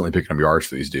consistently picking up yards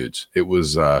for these dudes. It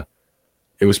was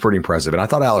pretty impressive. And I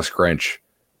thought Alex Grinch,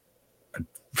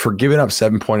 for giving up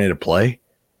 7.8 a play,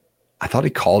 I thought he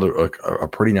called it a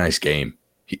pretty nice game.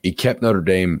 He kept Notre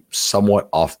Dame somewhat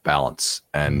off balance,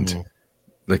 and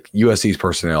like USC's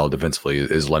personnel defensively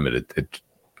is limited. It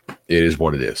is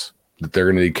what it is. They're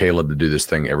going to need Caleb to do this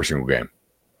thing every single game.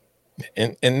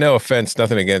 And no offense,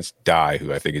 nothing against Dye,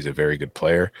 who I think is a very good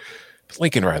player.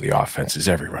 Lincoln Riley offense is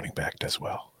every running back does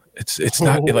well. It's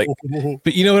not like,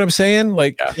 but you know what I'm saying?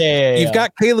 Like, you've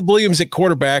got Caleb Williams at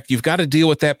quarterback. You've got to deal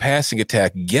with that passing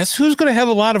attack. Guess who's going to have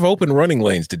a lot of open running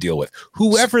lanes to deal with?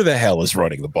 Whoever the hell is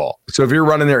running the ball. So if you're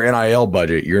running their NIL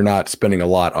budget, you're not spending a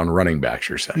lot on running backs,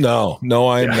 you're saying? No,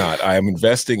 I'm not. I am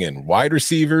investing in wide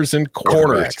receivers and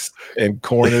corners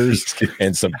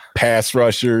and some pass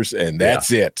rushers, and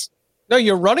that's it. No,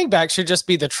 your running back should just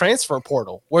be the transfer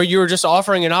portal where you're just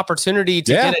offering an opportunity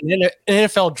to get an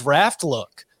NFL draft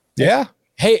look. Yeah.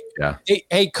 Hey,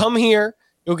 come here.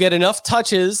 You'll get enough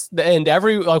touches, and we'll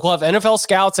have NFL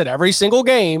scouts at every single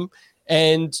game,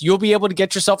 and you'll be able to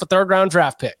get yourself a 3rd-round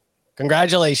draft pick.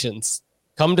 Congratulations.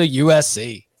 Come to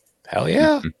USC. Hell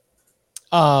yeah.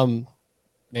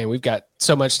 Man, we've got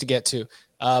so much to get to,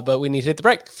 but we need to hit the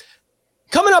break.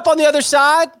 Coming up on the other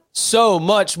side, so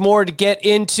much more to get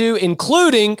into,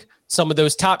 including some of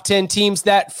those top 10 teams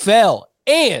that fell.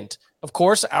 And, of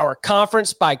course, our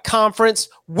conference by conference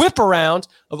whip around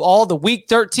of all the Week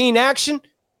 13 action.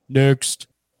 Next.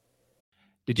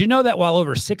 Did you know that while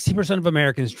over 60% of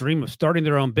Americans dream of starting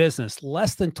their own business,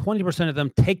 less than 20% of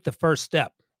them take the first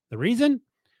step? The reason?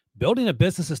 Building a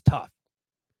business is tough.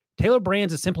 Taylor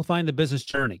Brands is simplifying the business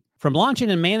journey. From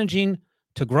launching and managing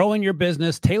to growing your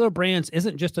business, Taylor Brands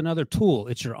isn't just another tool.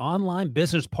 It's your online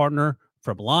business partner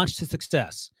from launch to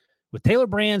success. With Taylor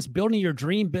Brands, building your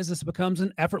dream business becomes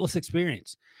an effortless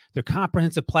experience. Their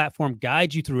comprehensive platform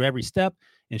guides you through every step,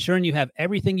 ensuring you have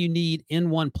everything you need in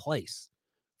one place.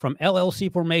 From LLC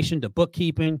formation to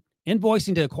bookkeeping,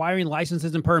 invoicing to acquiring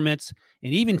licenses and permits,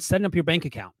 and even setting up your bank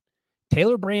account,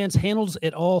 Taylor Brands handles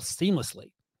it all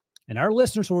seamlessly. And our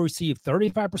listeners will receive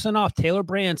 35% off Taylor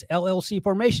Brands LLC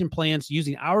formation plans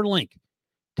using our link,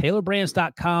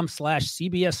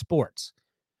 taylorbrands.com/CBS Sports.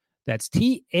 That's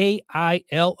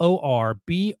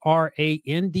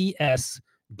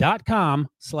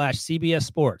TAILORBRANDS.com/CBS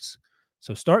Sports.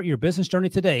 So start your business journey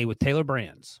today with Taylor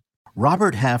Brands.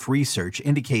 Robert Half research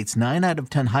indicates 9 out of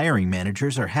 10 hiring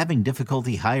managers are having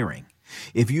difficulty hiring.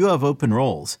 If you have open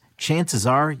roles, chances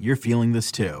are you're feeling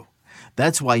this too.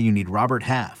 That's why you need Robert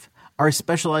Half. Our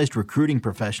specialized recruiting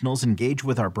professionals engage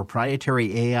with our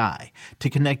proprietary AI to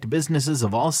connect businesses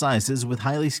of all sizes with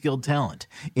highly skilled talent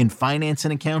in finance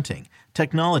and accounting,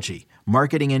 technology,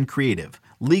 marketing and creative,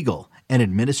 legal, and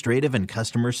administrative and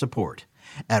customer support.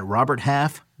 At Robert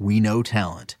Half, we know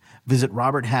talent. Visit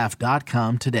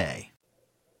roberthalf.com today.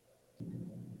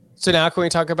 So now can we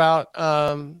talk about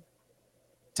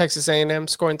Texas A&M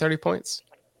scoring 30 points?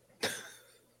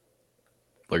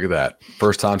 Look at that.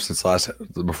 First time since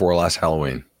before last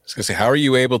Halloween. I was going to say, how are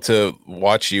you able to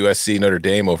watch USC Notre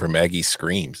Dame over Maggie's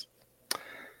screams?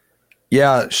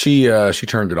 Yeah, she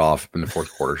turned it off in the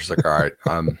 4th quarter. She's like, all right,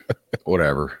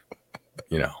 whatever.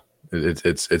 You know,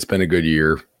 it's been a good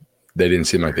year. They didn't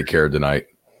seem like they cared tonight.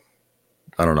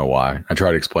 I don't know why. I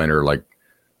tried to explain to her, like,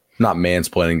 not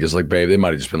mansplaining, just like, babe, they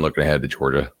might have just been looking ahead to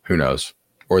Georgia. Who knows?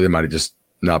 Or they might have just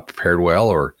not prepared well,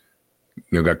 or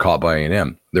got caught by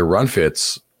A&M. Their run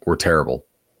fits were terrible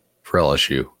for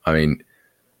LSU. I mean,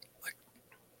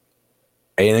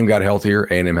 A&M got healthier.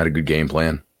 A&M had a good game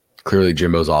plan. Clearly,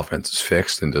 Jimbo's offense is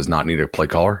fixed and does not need a play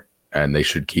caller, and they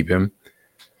should keep him.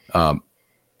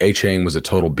 A-Chain was a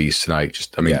total beast tonight.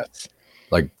 Yes.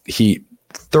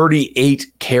 38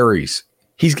 carries.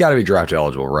 He's got to be draft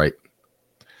eligible, right?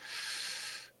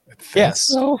 Yes.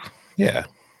 So, yeah.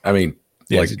 I mean,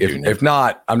 if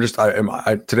not,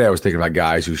 today I was thinking about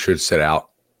guys who should sit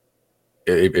out.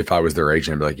 If I was their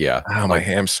agent, I'd be like, yeah. Oh, my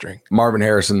hamstring. Marvin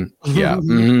Harrison. Yeah.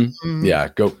 Mm-hmm. Yeah.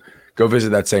 Go visit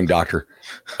that same doctor.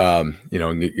 And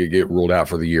you get ruled out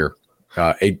for the year.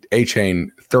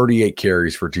 A-Chain, 38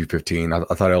 carries for 215. I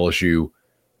thought LSU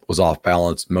was off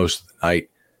balance most of the night.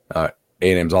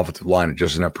 A&M's offensive line had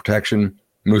just enough protection.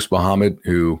 Moose Muhammad,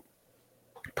 who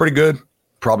pretty good.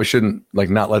 Probably shouldn't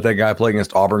not let that guy play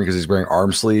against Auburn because he's wearing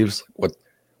arm sleeves. What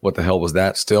the hell was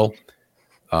that still?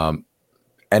 And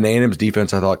A&M's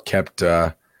defense, I thought, kept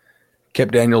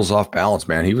Daniels off balance,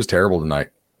 man. He was terrible tonight.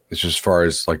 It's just as far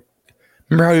as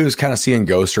remember how he was kind of seeing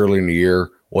ghosts early in the year,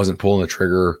 wasn't pulling the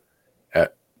trigger.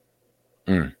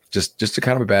 Just a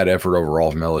kind of a bad effort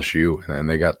overall from LSU, and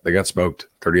they got smoked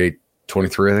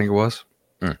 38-23, I think it was.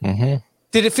 Mm-hmm.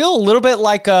 Did it feel a little bit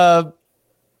like a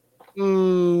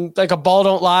ball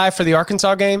don't lie for the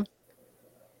Arkansas game?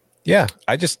 Yeah,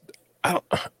 I don't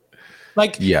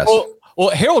yes. Well,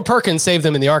 Harold Perkins saved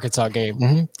them in the Arkansas game.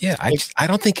 Mm-hmm. Yeah, I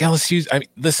don't think LSU's.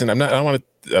 Listen, I want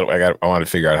to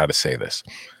figure out how to say this.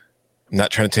 I'm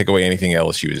not trying to take away anything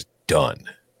LSU has done.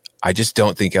 I just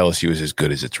don't think LSU is as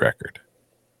good as its record.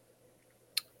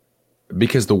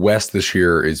 Because the West this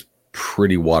year is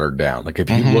pretty watered down. If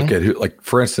you look at who,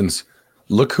 for instance,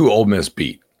 look who Ole Miss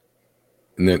beat.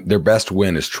 And their best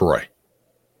win is Troy,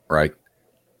 right?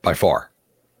 By far.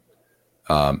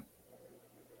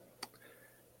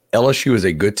 LSU is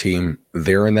a good team.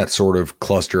 They're in that sort of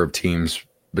cluster of teams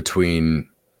between,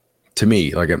 to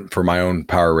me, for my own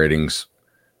power ratings,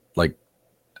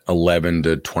 11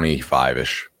 to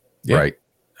 25-ish, right?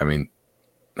 I mean,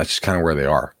 that's just kind of where they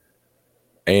are.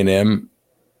 A&M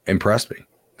impressed me.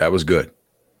 That was good,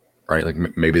 right?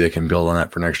 Maybe they can build on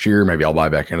that for next year. Maybe I'll buy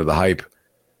back into the hype.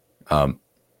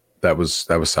 That was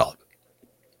solid.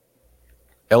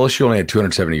 LSU only had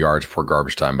 270 yards before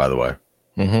garbage time, by the way.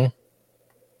 Mm-hmm.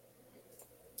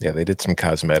 Yeah, they did some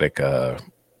cosmetic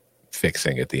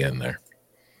fixing at the end there.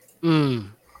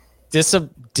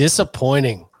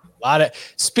 Disappointing.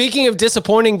 Speaking of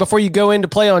disappointing, before you go in to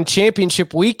play on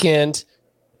championship weekend,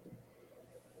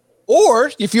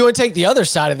 or if you want to take the other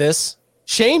side of this,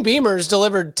 Shane Beamer's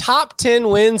delivered top 10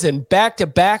 wins in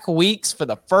back-to-back weeks for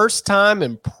the first time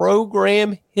in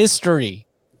program history.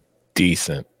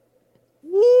 Decent.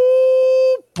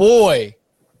 Woo, boy.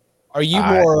 Are you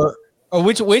more, or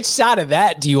which side of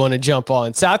that do you want to jump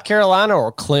on? South Carolina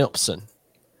or Clemson?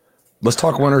 Let's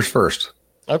talk winners first.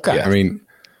 Okay. Yeah. I mean,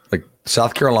 like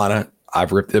South Carolina,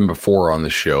 I've ripped them before on the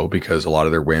show because a lot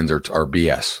of their wins are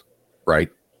BS, right?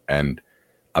 And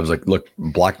I was like, look,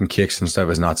 blocking kicks and stuff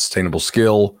is not sustainable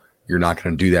skill. You're not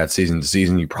going to do that season to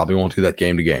season. You probably won't do that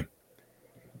game to game.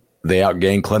 They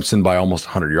outgained Clemson by almost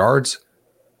 100 yards.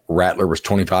 Rattler was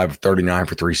 25 of 39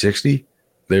 for 360.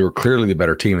 They were clearly the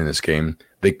better team in this game.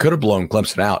 They could have blown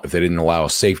Clemson out if they didn't allow a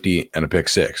safety and a pick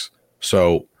six.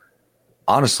 So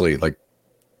honestly, like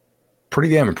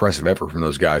pretty damn impressive effort from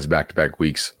those guys back-to-back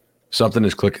weeks. Something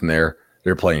is clicking there.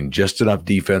 They're playing just enough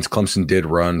defense. Clemson did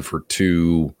run for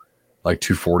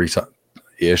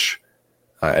 240-ish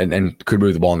and could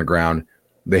move the ball on the ground.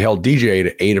 They held DJ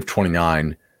to 8 of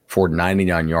 29 for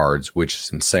 99 yards, which is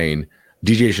insane.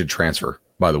 DJ should transfer,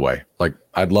 by the way. Like,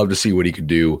 I'd love to see what he could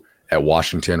do at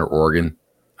Washington or Oregon.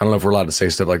 I don't know if we're allowed to say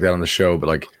stuff like that on the show, but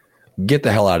like, get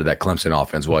the hell out of that Clemson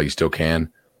offense while you still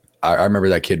can. I remember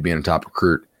that kid being a top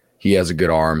recruit. He has a good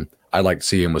arm. I'd like to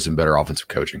see him with some better offensive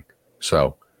coaching.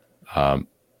 So, but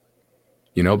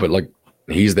like,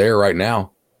 he's there right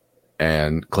now.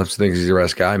 And Clemson thinks he's the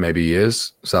best guy. Maybe he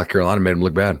is. South Carolina made him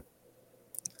look bad.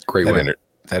 Great win.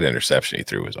 That interception he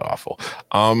threw was awful.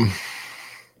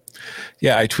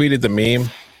 Yeah, I tweeted the meme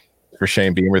for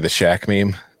Shane Beamer, the Shaq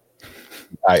meme.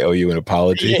 I owe you an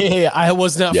apology. Yeah, I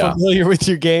was not familiar with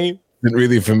your game. Been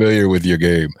really familiar with your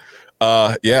game.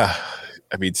 Yeah.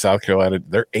 I mean, South Carolina,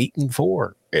 they're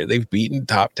 8-4. They've beaten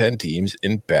top 10 teams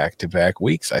in back-to-back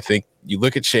weeks. I think you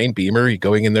look at Shane Beamer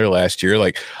going in there last year.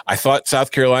 Like, I thought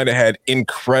South Carolina had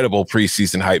incredible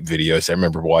preseason hype videos. I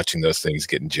remember watching those things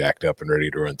getting jacked up and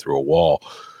ready to run through a wall.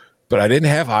 But I didn't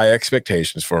have high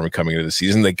expectations for them coming into the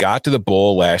season. They got to the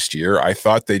bowl last year. I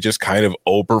thought they just kind of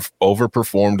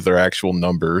overperformed their actual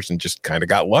numbers and just kind of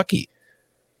got lucky.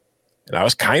 And I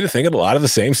was kind of thinking a lot of the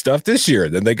same stuff this year.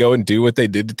 Then they go and do what they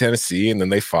did to Tennessee, and then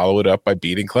they follow it up by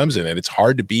beating Clemson. And it's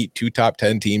hard to beat two top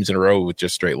 10 teams in a row with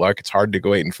just straight luck. It's hard to go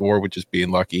 8-4 with just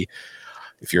being lucky.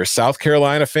 If you're a South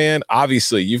Carolina fan,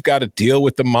 obviously you've got to deal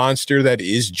with the monster that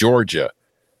is Georgia.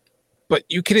 But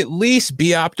you can at least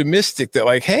be optimistic that,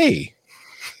 like, hey,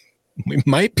 we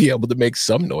might be able to make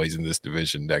some noise in this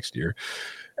division next year.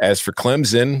 As for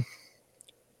Clemson,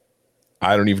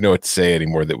 I don't even know what to say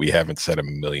anymore that we haven't said a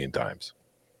million times.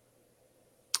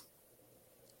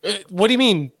 What do you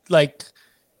mean? Like,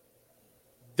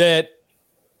 that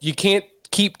you can't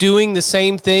keep doing the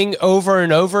same thing over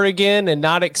and over again and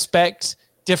not expect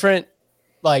different,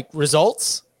 like,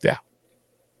 results? Yeah.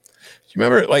 You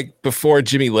remember, like, before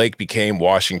Jimmy Lake became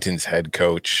Washington's head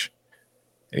coach,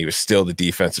 and he was still the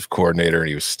defensive coordinator, and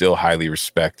he was still highly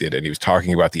respected, and he was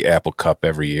talking about the Apple Cup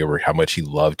every year, where how much he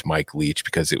loved Mike Leach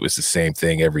because it was the same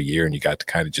thing every year, and you got to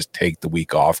kind of just take the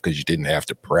week off because you didn't have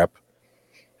to prep.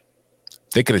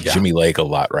 Thinking of Jimmy Lake a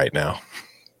lot right now.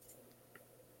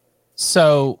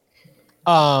 So,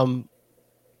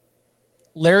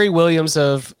 Larry Williams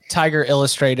of Tiger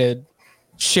Illustrated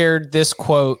shared this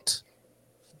quote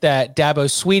that Dabo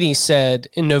Swinney said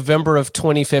in November of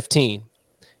 2015.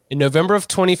 In November of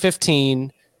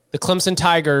 2015, the Clemson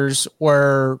Tigers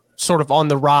were sort of on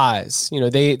the rise. You know,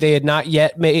 they had not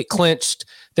yet clinched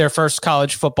their first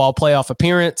college football playoff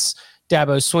appearance.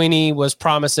 Dabo Swinney was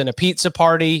promising a pizza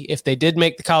party if they did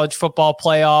make the college football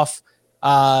playoff.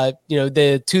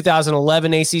 The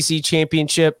 2011 ACC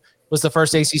championship was the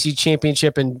first ACC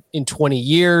championship in 20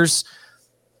 years.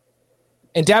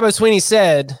 And Dabo Swinney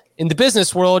said, in the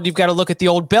business world, you've got to look at the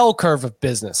old bell curve of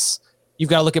business. You've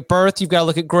got to look at birth, you've got to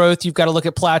look at growth, you've got to look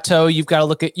at plateau, you've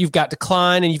got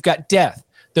decline, and you've got death.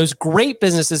 Those great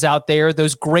businesses out there,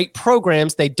 those great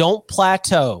programs, they don't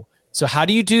plateau. So how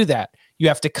do you do that? You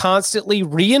have to constantly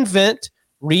reinvent,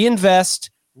 reinvest,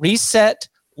 reset,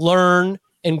 learn,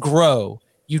 and grow.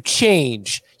 You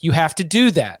change. You have to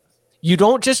do that. You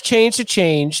don't just change to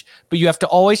change, but you have to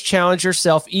always challenge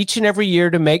yourself each and every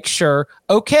year to make sure,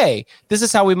 okay, this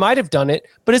is how we might have done it,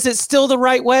 but is it still the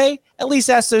right way? At least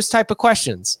ask those type of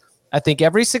questions. I think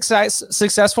every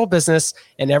successful business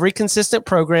and every consistent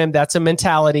program, that's a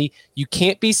mentality. You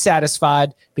can't be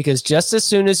satisfied, because just as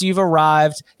soon as you've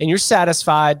arrived and you're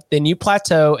satisfied, then you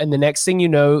plateau, and the next thing you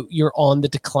know, you're on the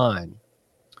decline.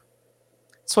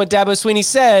 That's what Dabo Swinney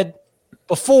said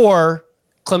before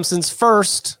Clemson's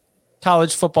first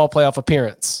college football playoff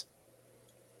appearance.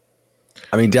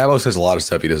 I mean, Dabo says a lot of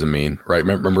stuff he doesn't mean, right?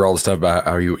 Remember all the stuff about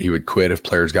how he would quit if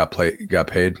players got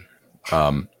paid?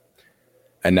 And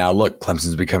now look,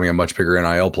 Clemson's becoming a much bigger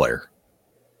NIL player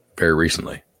very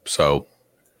recently. So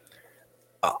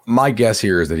my guess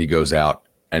here is that he goes out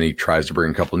and he tries to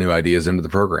bring a couple new ideas into the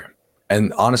program.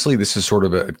 And honestly, this is sort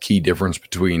of a key difference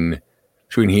between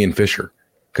he and Fisher,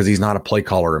 because he's not a play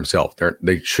caller himself.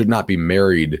 They should not be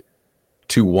married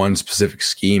to one specific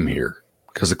scheme here,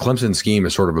 because the Clemson scheme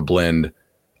is sort of a blend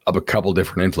of a couple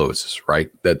different influences, right?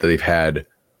 That they've had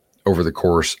over the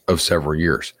course of several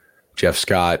years. Jeff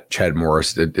Scott, Chad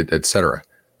Morris, et cetera.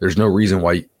 There's no reason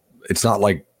why it's not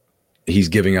like he's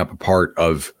giving up a part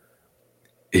of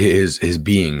his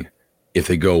being if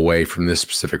they go away from this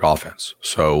specific offense.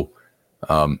 So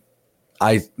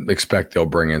I expect they'll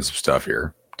bring in some stuff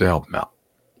here to help him out.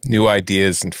 New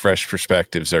ideas and fresh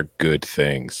perspectives are good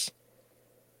things.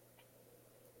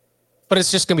 But it's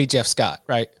just going to be Jeff Scott,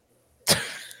 right?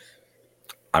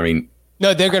 I mean,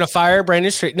 no, they're going to fire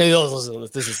Brandon Street. No,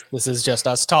 listen, this is just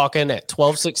us talking at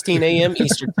 12:16 a.m.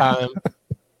 Eastern time.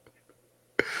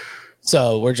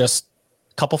 So we're just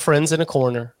a couple friends in a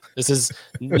corner. This is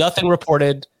nothing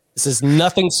reported. This is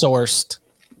nothing sourced.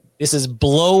 This is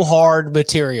blowhard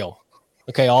material.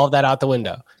 Okay, all of that out the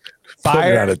window. Put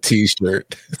it on a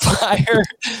t-shirt.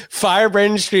 Fire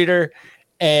Brandon Streeter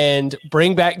and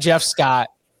bring back Jeff Scott.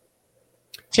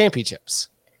 Championships.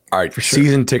 All right,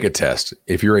 season ticket test.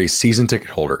 If you're a season ticket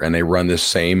holder and they run this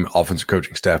same offensive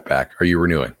coaching staff back, are you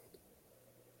renewing?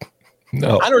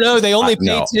 No. I don't know. They only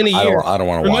pay 10 a year. I don't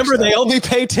want to watch Remember, they only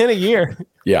pay 10 a year.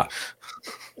 Yeah.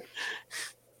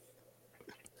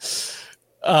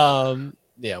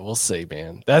 Yeah, we'll see,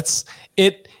 man. That's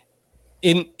it.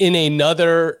 In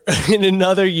another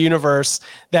universe,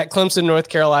 that Clemson North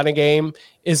Carolina game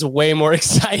is way more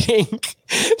exciting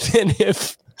than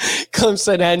if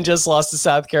Clemson hadn't just lost to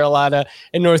South Carolina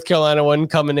and North Carolina wasn't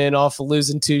coming in off of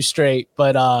losing 2 straight.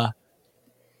 But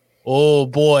oh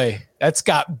boy, that's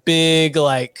got big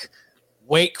like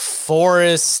Wake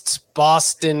Forest,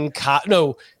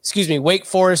 Wake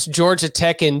Forest, Georgia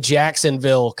Tech, and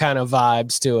Jacksonville kind of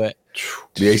vibes to it.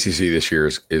 The ACC this year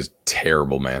is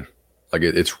terrible, man. Like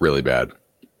it's really bad.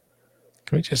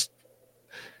 Can we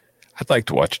I'd like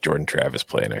to watch Jordan Travis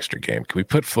play an extra game. Can we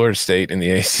put Florida State in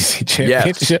the ACC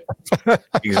championship? Yes.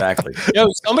 Exactly.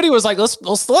 Somebody was like,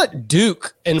 let's let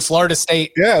Duke and Florida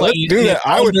State. Yeah, let's do that.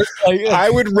 I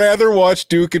would rather watch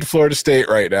Duke and Florida State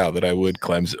right now than I would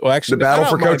Clemson. Well, actually, the battle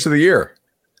for Coach of the Year.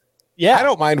 Yeah, I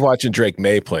don't mind watching Drake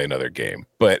May play another game,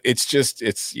 but it's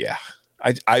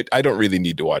I don't really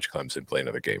need to watch Clemson play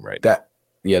another game right now.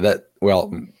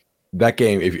 That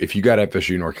game, if you got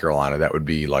FSU North Carolina, that would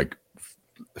be like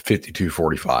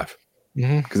 52-45.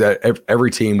 Because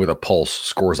every team with a pulse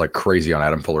scores like crazy on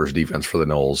Adam Fuller's defense for the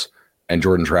Noles, and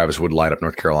Jordan Travis would light up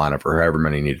North Carolina for however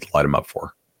many he needed to light him up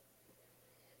for.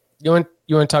 You want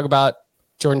to talk about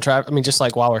Jordan Travis? I mean, just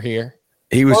like while we're here,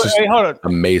 he was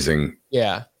amazing.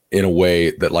 Yeah, in a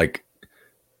way that like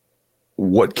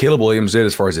what Caleb Williams did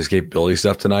as far as his capability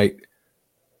stuff tonight,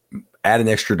 add an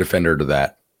extra defender to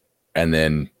that, and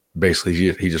then basically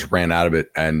he just ran out of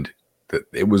it, and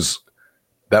that was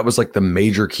like the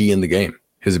major key in the game,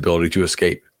 his ability to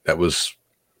escape. It was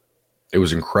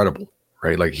incredible,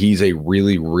 right? Like he's a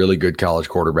really, really good college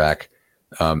quarterback.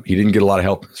 He didn't get a lot of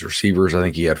help from his receivers. I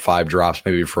think he had 5 drops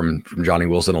maybe from Johnny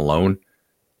Wilson alone.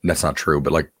 And that's not true,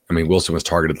 but Wilson was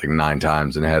targeted like 9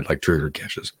 times and had like 2 or 3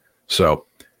 catches. So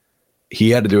he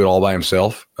had to do it all by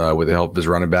himself with the help of his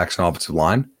running backs and offensive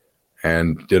line,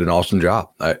 and did an awesome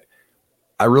job.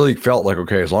 I really felt like,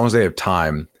 okay, as long as they have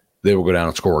time, they will go down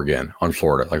and score again on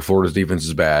Florida. Like Florida's defense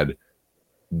is bad.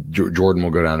 Jordan will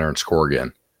go down there and score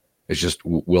again. It's just,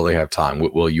 will they have time?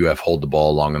 Will UF hold the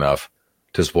ball long enough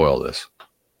to spoil this?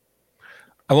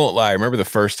 I won't lie. I remember the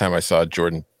first time I saw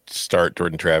Jordan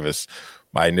Travis,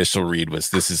 my initial read was,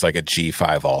 this is like a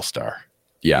G5 all-star.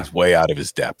 Yeah. He's way out of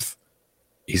his depth.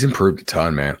 He's improved a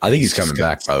ton, man. I think he's coming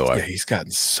back, by the way. Yeah, he's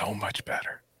gotten so much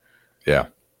better. Yeah.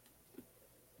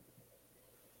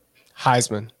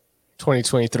 Heisman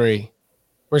 2023.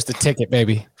 Where's the ticket,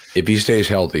 baby? If he stays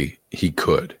healthy, he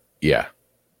could. Yeah.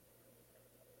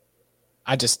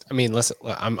 Listen,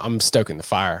 I'm stoking the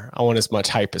fire. I want as much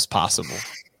hype as possible.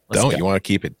 You want to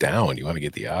keep it down. You want to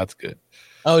get the odds good.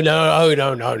 Oh, no.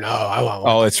 I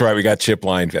want that's right. We got chip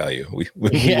line value. We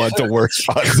want the worst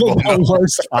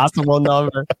possible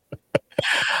number.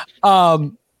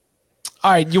 All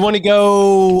right. You want to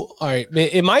go? All right.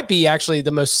 It might be actually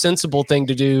the most sensible thing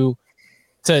to do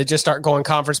to just start going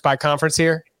conference by conference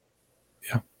here.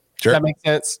 Yeah. Sure. That makes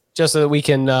sense. Just so that we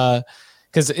can,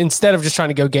 because instead of just trying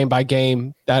to go game by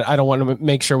game, that I don't want to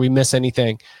make sure we miss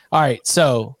anything. All right,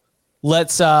 so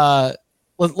let's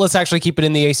actually keep it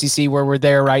in the ACC where we're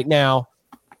there right now.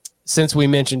 Since we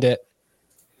mentioned it,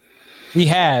 we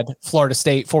had Florida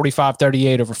State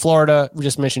 45-38 over Florida. We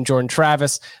just mentioned Jordan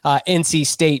Travis. NC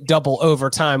State double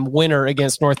overtime winner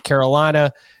against North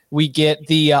Carolina. We get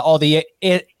the all the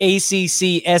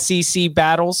ACC, SEC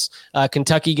battles.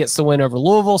 Kentucky gets the win over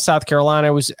Louisville. South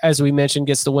Carolina, as we mentioned,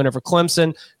 gets the win over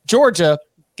Clemson. Georgia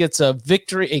gets a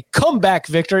comeback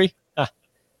victory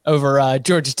over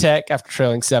Georgia Tech after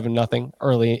trailing 7-0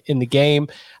 early in the game.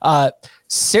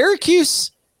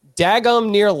 Syracuse daggum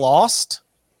near lost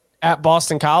at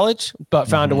Boston College, but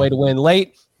found a way to win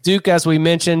late. Duke, as we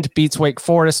mentioned, beats Wake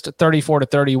Forest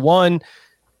 34-31.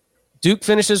 Duke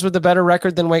finishes with a better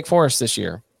record than Wake Forest this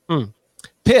year.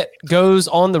 Pitt goes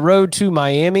on the road to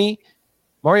Miami.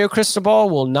 Mario Cristobal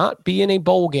will not be in a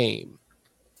bowl game.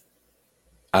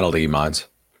 I don't think he minds.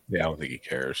 Yeah, I don't think he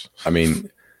cares. I mean,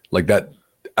 like that.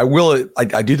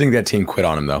 I do think that team quit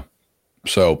on him though.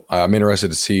 So I'm interested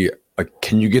to see,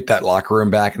 can you get that locker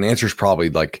room back? And the answer is probably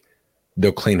like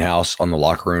they'll clean house on the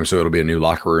locker room, so it'll be a new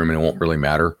locker room and it won't really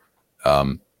matter.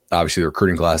 Obviously, the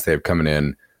recruiting class they have coming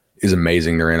in is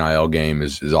amazing. Their NIL game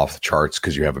is off the charts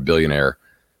because you have a billionaire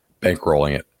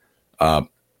bankrolling it.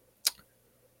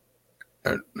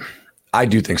 I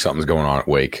do think something's going on at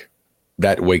Wake.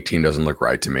 That Wake team doesn't look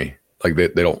right to me. Like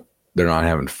they're not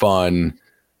having fun.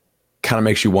 Kind of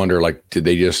makes you wonder, like, did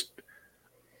they just,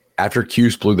 after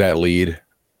Cuse blew that lead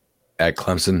at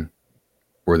Clemson,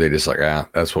 were they just like,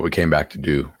 that's what we came back to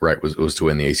do, right? Was to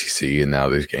win the ACC, and now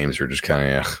these games are just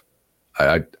kind of,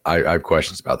 I have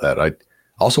questions about that. I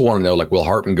also want to know, like, will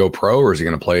Hartman go pro, or is he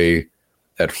going to play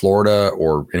at Florida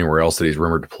or anywhere else that he's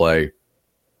rumored to play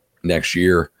next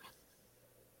year?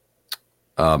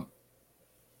 Do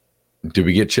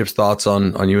we get Chip's thoughts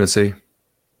on UNC?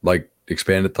 Like,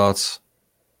 expanded thoughts?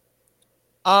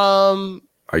 Are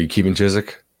you keeping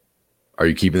Chizik? Are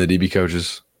you keeping the DB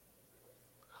coaches?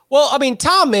 Well, I mean,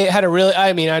 Tom had a really,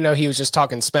 I mean, I know he was just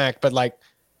talking smack, but like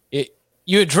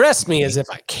you addressed me as if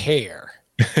I care.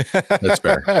 That's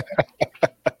fair.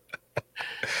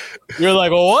 You're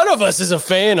like, well, one of us is a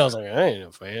fan. I was like, I ain't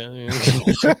a fan.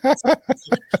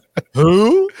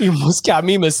 Who? You must got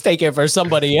me mistaken for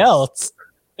somebody else.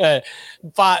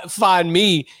 Find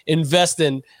me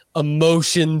investing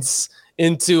emotions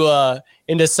into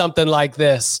something like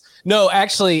this. No,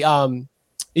 actually,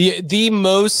 the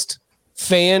most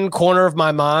fan corner of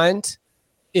my mind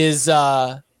is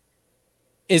that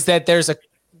there's a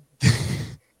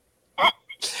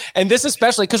and this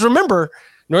especially because remember,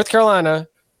 North Carolina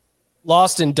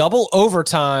lost in double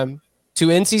overtime to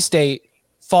NC State,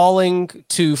 falling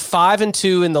to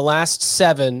 5-2 in the last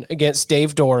 7 against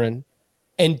Dave Doran,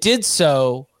 and did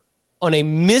so on a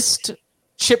missed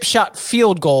chip shot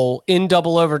field goal in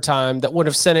double overtime that would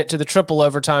have sent it to the triple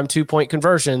overtime 2-point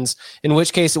conversions, in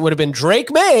which case it would have been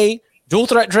Drake May, dual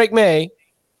threat Drake May,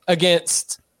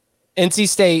 against NC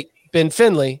State, Ben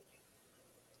Finley.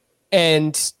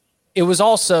 And it was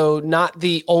also not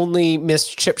the only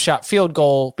missed chip shot field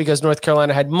goal because North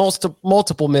Carolina had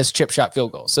multiple missed chip shot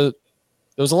field goals. So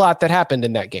there was a lot that happened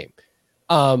in that game.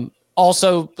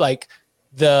 Also, like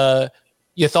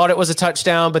you thought it was a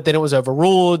touchdown, but then it was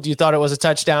overruled. You thought it was a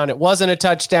touchdown. It wasn't a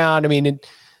touchdown. I mean,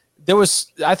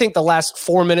 I think the last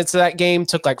 4 minutes of that game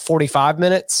took like 45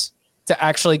 minutes to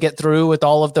actually get through with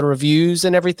all of the reviews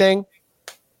and everything.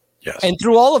 Yes. And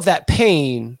through all of that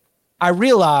pain, I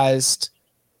realized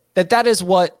that is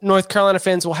what North Carolina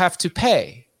fans will have to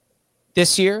pay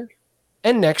this year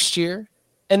and next year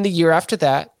and the year after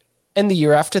that and the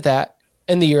year after that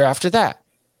and the year after that.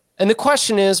 And the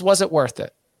question is, was it worth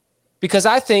it? Because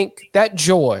I think that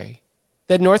joy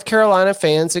that North Carolina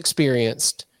fans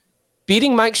experienced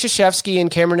beating Mike Krzyzewski in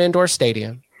Cameron Indoor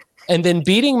Stadium and then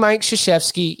beating Mike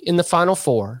Krzyzewski in the Final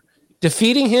Four,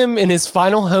 defeating him in his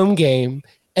final home game,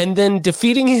 and then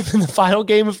defeating him in the final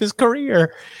game of his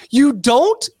career, you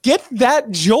don't get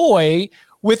that joy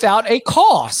without a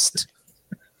cost.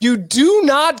 You do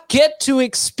not get to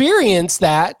experience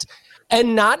that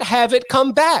and not have it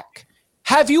come back.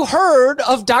 Have you heard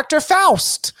of Dr.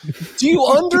 Faust? Do you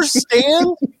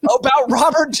understand about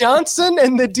Robert Johnson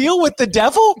and the deal with the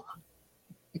devil?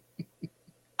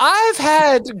 I've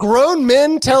had grown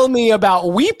men tell me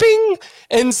about weeping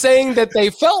and saying that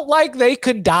they felt like they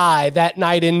could die that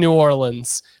night in New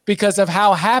Orleans because of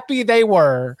how happy they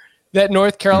were that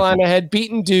North Carolina had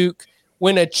beaten Duke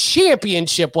when a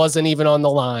championship wasn't even on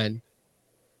the line.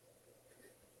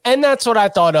 And that's what I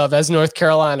thought of as North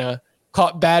Carolina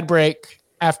caught bad break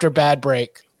after bad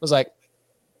break. I was like,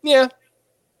 Yeah,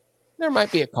 there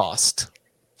might be a cost.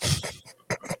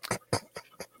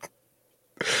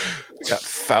 Got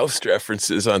Faust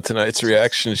references on tonight's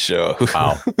reaction show.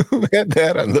 Wow. We had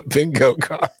that on the bingo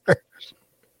card.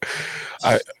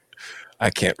 I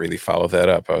can't really follow that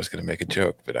up. I was going to make a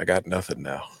joke, but I got nothing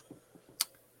now.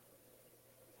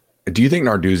 Do you think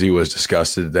Narduzzi was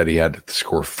disgusted that he had to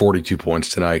score 42 points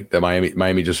tonight? That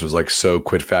Miami just was like so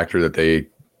quit factor that they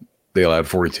allowed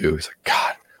 42. He's like,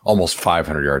 God, almost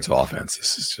 500 yards of offense.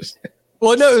 This is just.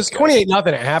 Well, no, it was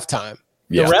 28-0 at halftime.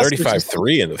 Yeah,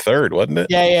 35-3 in the third, wasn't it?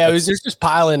 Yeah. It was just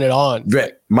piling it on.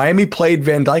 Miami played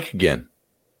Van Dyke again,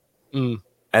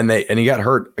 and he got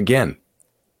hurt again.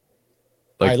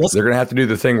 Like right, they're gonna have to do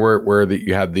the thing where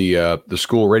you have the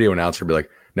school radio announcer be like,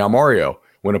 now Mario,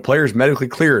 when a player's medically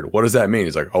cleared, what does that mean?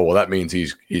 He's like, oh well, that means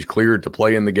he's cleared to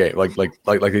play in the game, like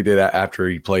they did after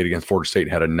he played against Florida State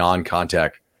and had a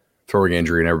non-contact throwing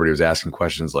injury, and everybody was asking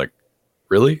questions like,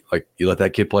 really? Like you let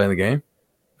that kid play in the game?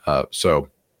 So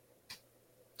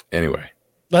anyway,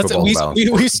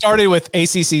 we started with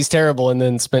ACC's terrible and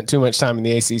then spent too much time in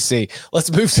the ACC.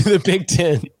 Let's move to the Big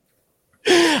Ten.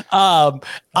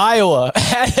 Iowa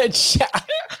had a shot.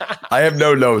 I have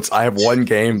no notes. I have one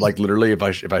game. Like literally, if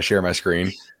I share my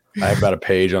screen, I have about a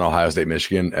page on Ohio State,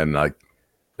 Michigan, and like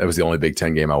that was the only Big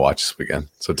Ten game I watched this weekend.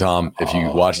 So Tom, if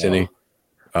you watched any,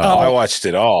 I watched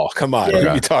it all. Come on, who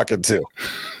are you talking to?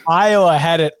 Iowa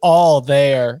had it all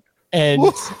there, and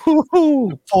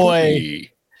boy,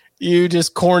 you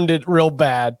just corned it real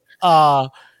bad.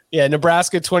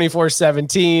 Nebraska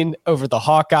 24-17 over the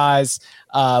Hawkeyes.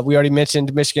 We already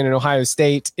mentioned Michigan and Ohio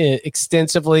State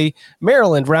extensively.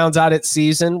 Maryland rounds out its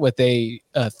season with a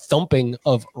thumping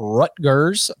of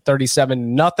Rutgers,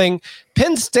 37-0.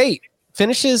 Penn State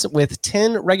finishes with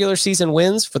 10 regular season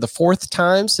wins for the fourth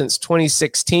time since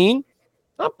 2016.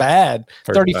 Not bad.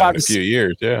 35 a few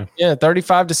years, yeah. Yeah,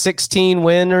 35-16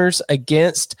 winners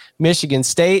against Michigan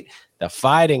State. The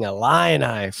Fighting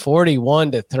Illini,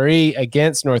 41-3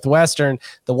 against Northwestern.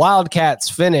 The Wildcats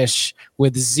finish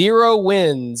with 0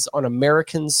 wins on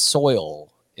American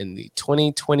soil in the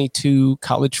 2022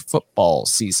 college football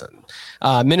season.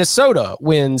 Minnesota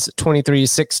wins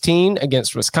 23-16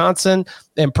 against Wisconsin,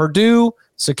 and Purdue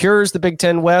secures the Big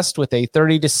Ten West with a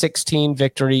 30-16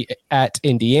 victory at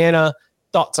Indiana.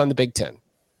 Thoughts on the Big Ten?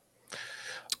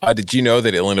 Did you know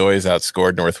that Illinois has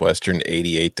outscored Northwestern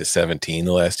 88-17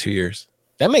 the last 2 years?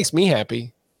 That makes me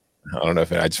happy. I don't know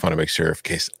if I just want to make sure in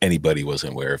case anybody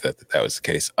wasn't aware of that was the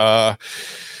case. I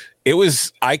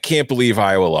can't believe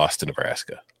Iowa lost to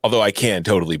Nebraska. Although I can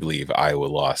totally believe Iowa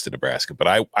lost to Nebraska.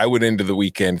 But I went into the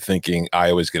weekend thinking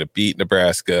Iowa's going to beat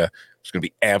Nebraska. There's going to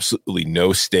be absolutely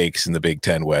no stakes in the Big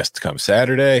Ten West come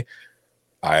Saturday.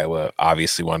 Iowa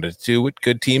obviously wanted to do what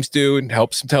good teams do and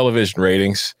help some television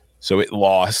ratings. So it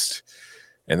lost,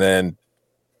 and then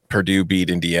Purdue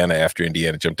beat Indiana after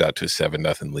Indiana jumped out to a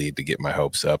 7-0 lead to get my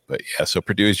hopes up. But yeah, so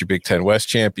Purdue is your Big Ten West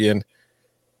champion.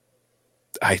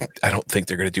 I don't think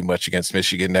they're going to do much against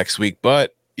Michigan next week,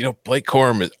 but Blake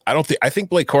Corum I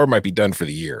think Blake Corum might be done for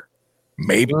the year.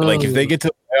 Maybe like if they get to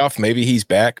the playoff, maybe he's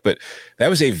back. But that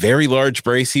was a very large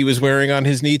brace he was wearing on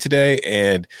his knee today,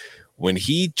 and when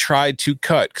he tried to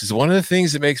cut, because one of the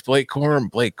things that makes Blake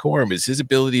Corum is his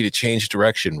ability to change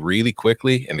direction really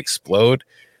quickly and explode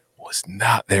was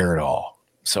not there at all.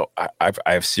 So I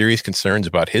have serious concerns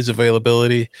about his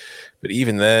availability, but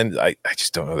even then, I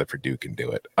just don't know that Purdue can do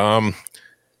it.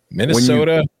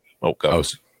 Minnesota.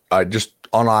 Just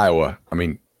on Iowa. I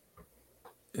mean,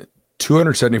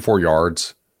 274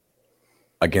 yards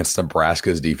against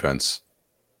Nebraska's defense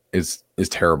is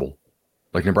terrible.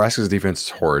 Like Nebraska's defense is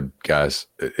horrid, guys.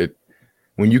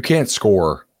 When you can't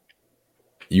score,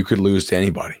 you could lose to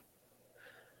anybody.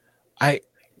 I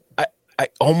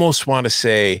almost want to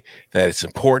say that it's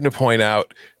important to point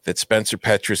out that Spencer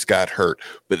Petras got hurt,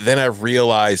 but then I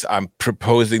realize I'm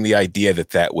proposing the idea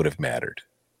that would have mattered.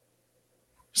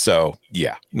 So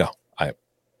yeah, no,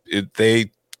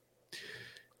 they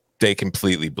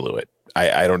completely blew it.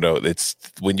 I don't know. It's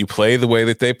when you play the way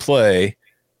that they play,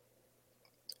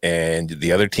 and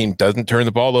the other team doesn't turn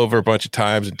the ball over a bunch of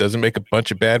times and doesn't make a bunch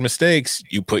of bad mistakes,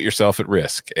 you put yourself at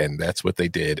risk. And that's what they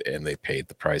did, and they paid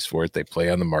the price for it. They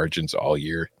play on the margins all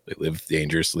year. They live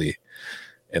dangerously,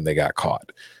 and they got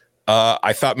caught.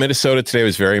 I thought Minnesota today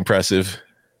was very impressive,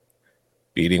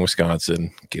 beating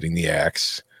Wisconsin, getting the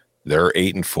axe. They're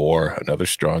 8-4, another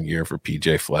strong year for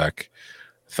PJ Fleck.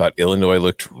 I thought Illinois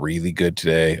looked really good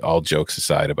today, all jokes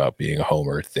aside about being a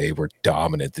homer. They were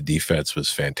dominant. The defense was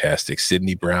fantastic.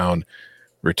 Sidney Brown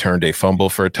returned a fumble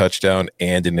for a touchdown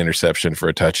and an interception for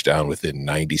a touchdown within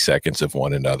 90 seconds of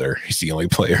one another. He's the only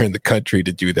player in the country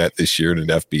to do that this year in an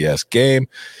FBS game.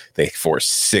 They forced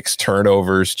 6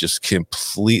 turnovers, just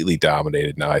completely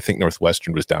dominated. Now, I think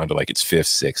Northwestern was down to like its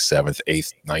 5th, 6th, 7th,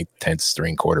 8th, 9th, 10th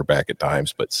string quarterback at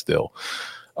times, but still.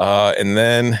 And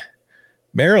then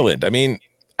Maryland. I mean,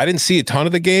 I didn't see a ton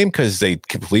of the game because they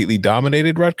completely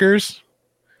dominated Rutgers.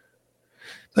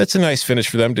 That's a nice finish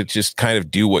for them to just kind of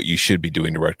do what you should be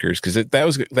doing to Rutgers, because that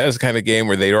was the kind of game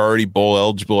where they're already bowl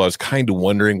eligible. I was kind of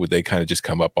wondering, would they kind of just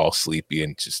come up all sleepy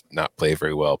and just not play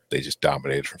very well? They just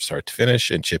dominated from start to finish.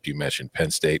 And Chip, you mentioned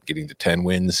Penn State getting to 10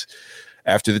 wins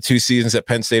after the 2 seasons that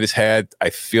Penn State has had. I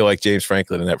feel like James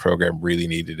Franklin and that program really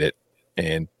needed it.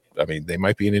 And I mean, they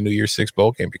might be in a New Year's 6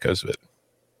 bowl game because of it.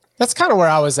 That's kind of where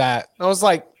I was at. I was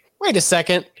like, wait a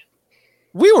second.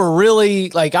 We were really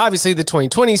like, obviously the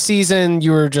 2020 season,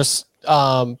 you were just,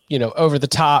 over the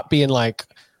top being like,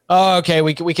 oh, okay,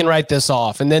 we can write this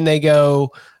off. And then they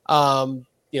go,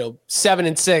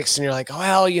 7-6 and you're like, oh,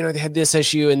 well, they had this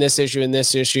issue and this issue and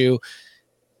this issue.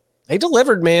 They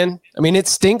delivered, man. I mean, it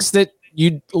stinks that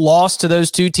you lost to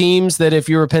those 2 teams that if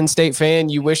you're a Penn State fan,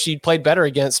 you wish you'd played better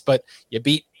against, but you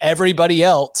beat everybody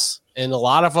else and a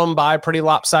lot of them by pretty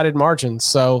lopsided margins.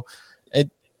 So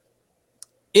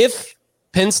if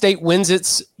Penn State wins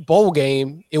its bowl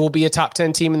game, it will be a top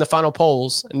 10 team in the final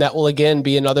polls. And that will again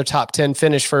be another top 10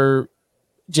 finish for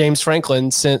James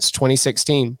Franklin since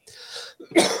 2016.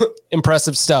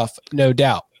 Impressive stuff, no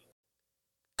doubt.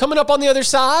 Coming up on the other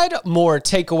side, more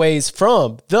takeaways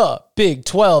from the Big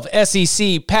 12,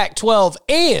 SEC, Pac-12,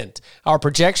 and our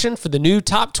projection for the new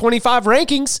top 25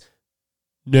 rankings.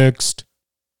 Next.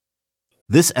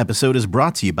 This episode is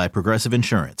brought to you by Progressive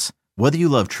Insurance. Whether you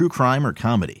love true crime or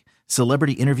comedy,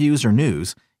 celebrity interviews or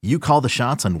news, you call the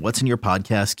shots on what's in your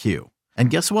podcast queue. And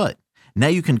guess what? Now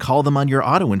you can call them on your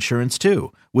auto insurance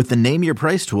too with the Name Your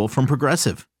Price tool from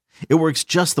Progressive. It works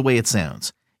just the way it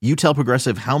sounds. You tell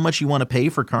Progressive how much you want to pay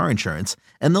for car insurance,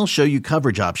 and they'll show you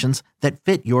coverage options that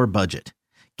fit your budget.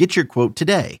 Get your quote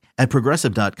today at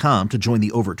Progressive.com to join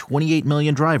the over 28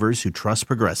 million drivers who trust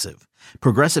Progressive.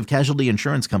 Progressive Casualty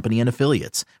Insurance Company and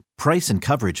Affiliates. Price and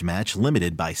coverage match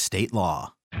limited by state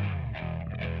law.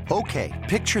 Okay,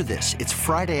 picture this. It's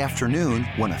Friday afternoon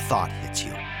when a thought hits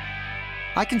you.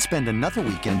 I can spend another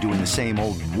weekend doing the same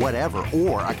old whatever,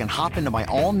 or I can hop into my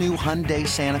all-new Hyundai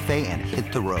Santa Fe and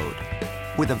hit the road.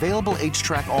 With available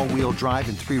H-Track all-wheel drive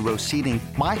and 3-row seating,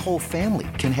 my whole family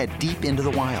can head deep into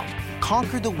the wild.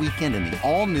 Conquer the weekend in the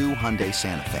all-new Hyundai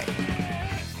Santa Fe.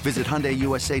 Visit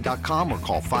HyundaiUSA.com or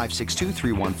call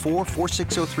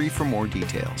 562-314-4603 for more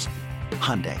details.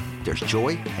 Hyundai, there's joy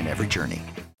in every journey.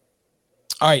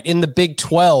 All right, in the Big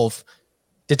 12,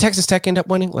 did Texas Tech end up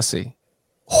winning? Let's see.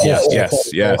 Yes. Did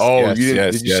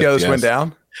you see how this went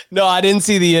down? No, I didn't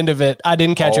see the end of it. I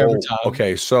didn't catch overtime.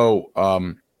 Okay, so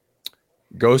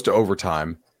goes to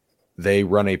overtime. They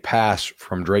run a pass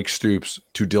from Drake Stoops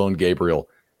to Dylan Gabriel.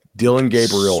 Dylan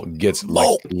Gabriel gets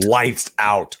like lights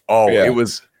out. It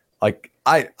was like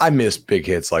I miss big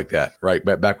hits like that, right?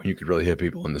 Back when you could really hit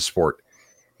people in the sport.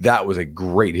 That was a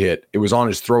great hit. It was on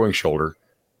his throwing shoulder,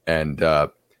 and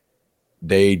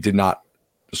they did not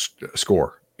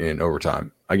score in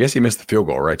overtime. I guess he missed the field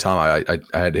goal, right, Tom? I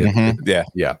had to hit.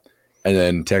 Yeah. And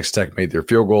then Texas Tech made their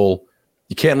field goal.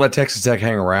 You can't let Texas Tech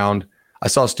hang around. I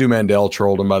saw Stu Mandel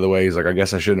trolled him, by the way. He's like, I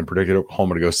guess I shouldn't have predicted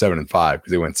Oklahoma to go 7-5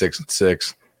 because they went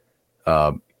 6-6.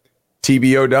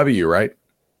 TBOW, right?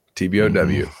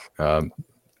 TBOW.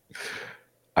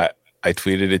 I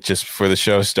tweeted it just before the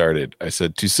show started. I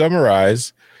said, to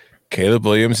summarize, Caleb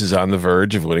Williams is on the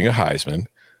verge of winning a Heisman.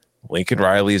 Lincoln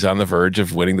Riley is on the verge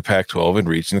of winning the Pac-12 and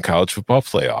reaching the college football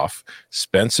playoff.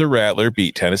 Spencer Rattler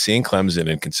beat Tennessee and Clemson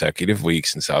in consecutive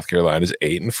weeks, and South Carolina's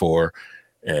 8-4.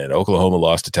 And Oklahoma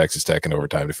lost to Texas Tech in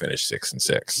overtime to finish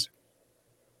 6-6.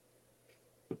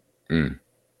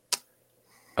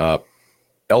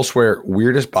 Elsewhere,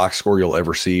 weirdest box score you'll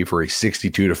ever see for a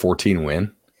 62-14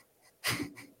 win.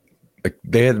 Like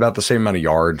they had about the same amount of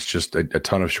yards, just a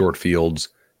ton of short fields,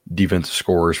 defensive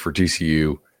scores for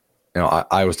TCU.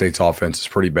 Iowa State's offense is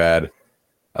pretty bad.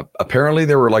 Apparently,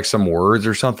 there were like some words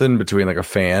or something between like a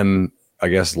fan, I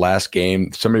guess, last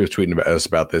game. Somebody was tweeting us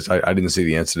about this. I didn't see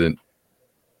the incident.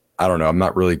 I don't know. I'm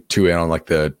not really too in on like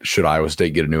the should Iowa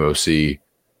State get a new OC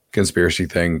conspiracy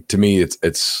thing. To me,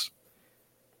 it's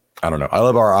I don't know. I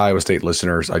love our Iowa State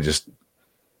listeners.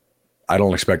 I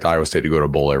don't expect Iowa State to go to a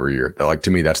bowl every year. Like,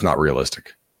 to me, that's not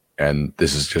realistic. And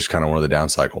this is just kind of one of the down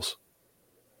cycles.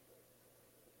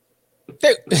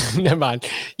 Never mind.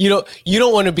 You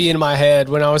don't want to be in my head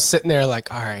when I was sitting there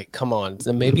like, all right, come on.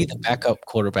 So maybe the backup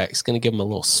quarterback is going to give him a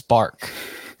little spark.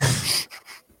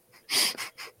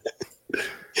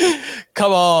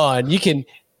 Come on. You can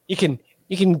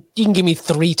give me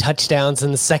 3 touchdowns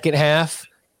in the second half.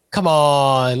 Come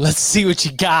on. Let's see what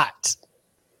you got.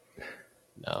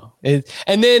 No. And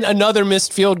then another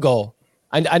missed field goal.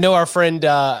 I know our friend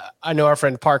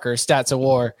Parker, Stats of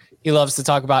War. He loves to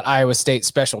talk about Iowa State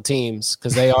special teams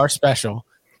because they are special,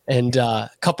 and a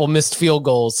couple missed field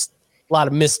goals, a lot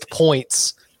of missed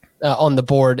points on the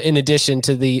board, in addition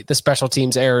to the special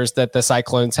teams errors that the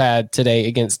Cyclones had today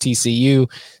against TCU,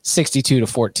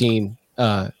 62-14.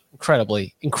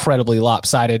 Incredibly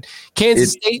lopsided.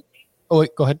 Kansas State. Oh,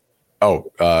 wait, go ahead.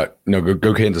 Oh, no,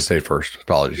 go Kansas State first.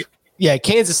 Apologies. Yeah,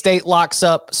 Kansas State locks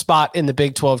up spot in the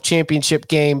Big 12 championship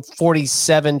game,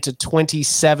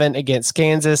 47-27 against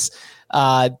Kansas.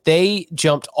 They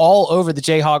jumped all over the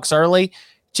Jayhawks early.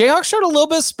 Jayhawks showed a little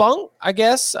bit of spunk, I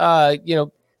guess. And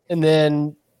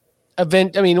then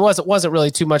it wasn't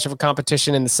really too much of a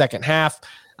competition in the second half.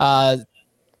 I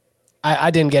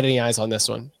didn't get any eyes on this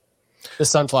one, the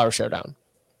Sunflower Showdown.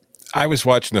 I was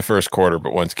watching the first quarter,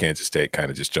 but once Kansas State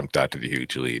kind of just jumped out to the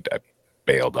huge lead, I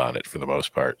bailed on it for the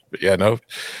most part. But yeah, no,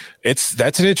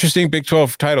 that's an interesting Big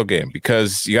 12 title game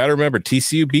because you got to remember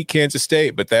TCU beat Kansas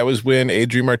State, but that was when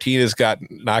Adrian Martinez got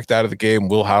knocked out of the game.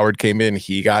 Will Howard came in.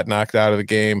 He got knocked out of the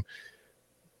game.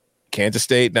 Kansas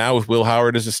State now with Will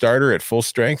Howard as a starter at full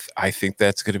strength. I think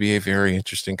that's going to be a very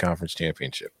interesting conference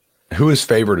championship. Who is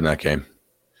favored in that game?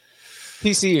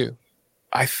 TCU.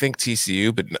 I think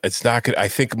TCU, but it's not good. I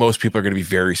think most people are going to be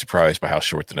very surprised by how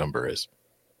short the number is.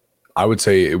 I would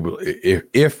say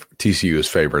if TCU is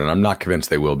favored, and I'm not convinced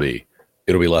they will be,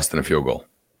 it'll be less than a field goal.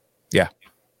 Yeah.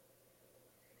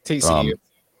 TCU.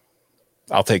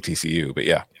 I'll take TCU, but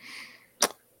yeah.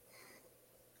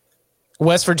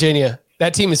 West Virginia.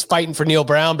 That team is fighting for Neil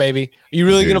Brown, baby. Are you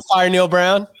really going to fire Neil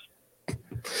Brown?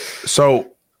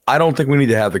 So I don't think we need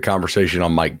to have the conversation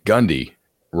on Mike Gundy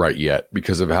right yet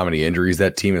because of how many injuries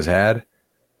that team has had.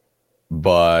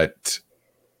 But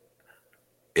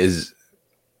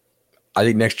I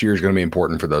think next year is going to be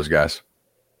important for those guys.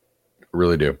 I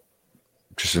really do.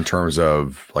 Just in terms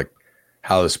of like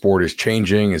how the sport is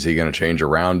changing. Is he going to change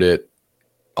around it?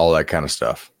 All that kind of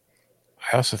stuff.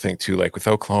 I also think too, like with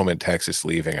Oklahoma and Texas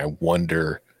leaving, I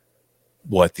wonder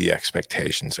what the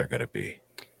expectations are going to be.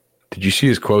 Did you see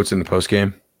his quotes in the post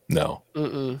game? No.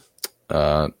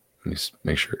 Let me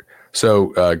make sure.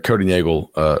 So Cody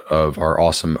Nagel of our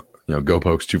awesome, Go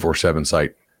Pokes 247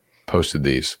 site posted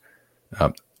these.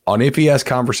 On if he has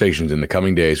conversations in the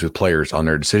coming days with players on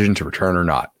their decision to return or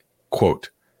not.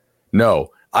 Quote, no,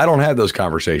 I don't have those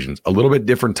conversations. A little bit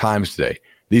different times today.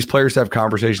 These players have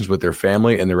conversations with their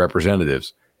family and their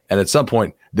representatives. And at some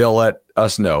point, they'll let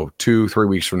us know 2-3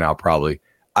 weeks from now, probably.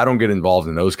 I don't get involved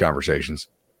in those conversations.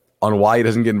 On why he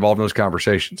doesn't get involved in those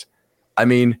conversations. I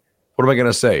mean, what am I going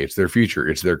to say? It's their future.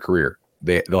 It's their career.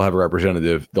 They'll have a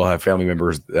representative. They'll have family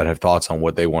members that have thoughts on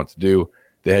what they want to do.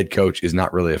 The head coach is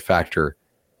not really a factor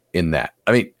in that.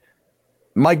 I mean,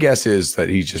 my guess is that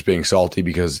he's just being salty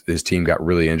because his team got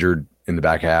really injured in the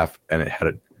back half, and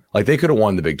they could have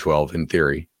won the Big 12 in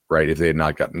theory, right? If they had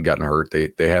not gotten hurt,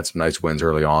 they had some nice wins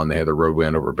early on. They had the road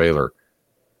win over Baylor.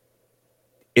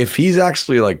 If he's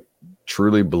actually like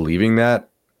truly believing that,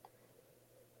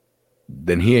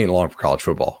 then he ain't long for college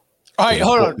football. All right,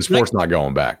 hold on. The sport's not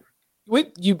going back.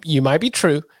 You might be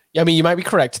true. I mean, you might be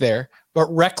correct there,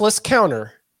 but reckless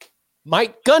counter.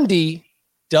 Mike Gundy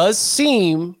does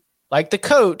seem like the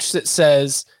coach that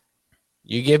says,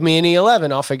 you give me any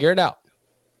 11, I'll figure it out.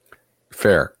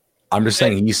 Fair. I'm just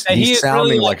saying he's sounding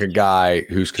really like a guy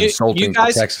who's consulting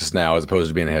for Texas now as opposed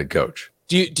to being a head coach.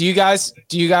 Do you guys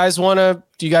want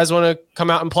to come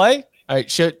out and play? All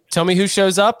right, tell me who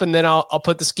shows up, and then I'll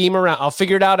put the scheme around. I'll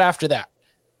figure it out after that.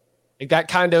 Like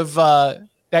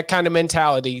that kind of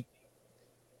mentality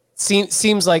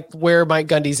seems like where Mike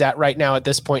Gundy's at right now at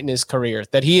this point in his career.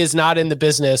 That he is not in the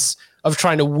business of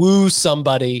trying to woo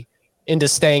somebody into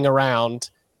staying around.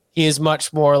 He is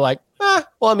much more like, well,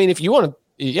 I mean, if you want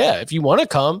to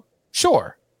come,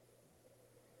 sure.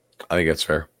 I think that's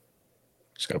fair.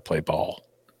 Just gonna play ball.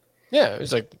 Yeah,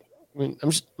 it's like, I mean, I'm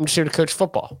just here to coach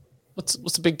football. What's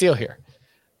the big deal here?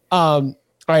 All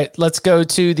right, let's go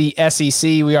to the SEC.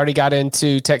 We already got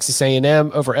into Texas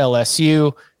A&M over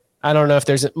LSU. I don't know if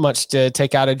there's much to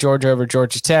take out of Georgia over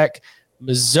Georgia Tech.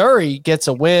 Missouri gets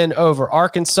a win over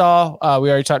Arkansas. We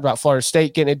already talked about Florida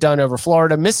State getting it done over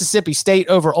Florida. Mississippi State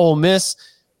over Ole Miss.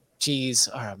 Jeez,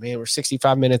 oh man, we're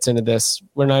 65 minutes into this.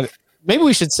 Maybe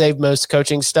we should save most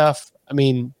coaching stuff I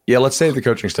mean, yeah, let's save the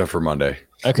coaching stuff for Monday.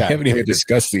 Okay. We haven't even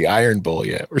discussed the Iron Bowl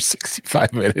yet. We're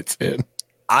 65 minutes in.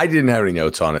 I didn't have any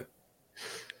notes on it.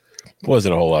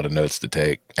 Wasn't a whole lot of notes to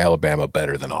take. Alabama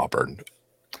better than Auburn.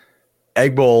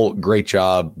 Egg Bowl, great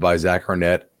job by Zach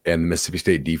Arnett and the Mississippi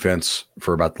State defense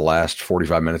for about the last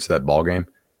 45 minutes of that ball game.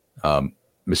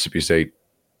 Mississippi State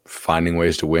finding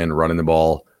ways to win, running the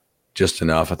ball just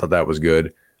enough. I thought that was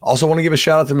good. Also want to give a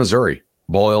shout out to Missouri,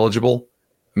 bowl eligible.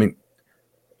 I mean,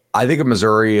 I think of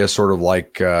Missouri as sort of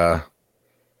like not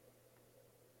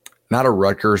a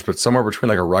Rutgers, but somewhere between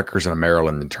like a Rutgers and a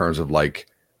Maryland in terms of like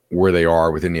where they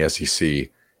are within the SEC.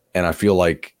 And I feel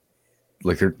like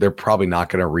they're probably not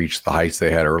going to reach the heights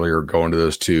they had earlier going to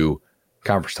those two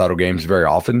conference title games very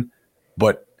often.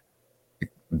 But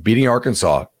beating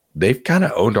Arkansas, they've kind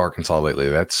of owned Arkansas lately.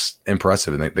 That's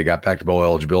impressive. And they got back to bowl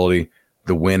eligibility.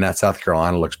 The win at South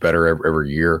Carolina looks better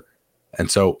every year.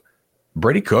 And so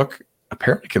Brady Cook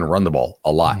apparently can run the ball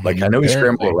a lot. Like I know he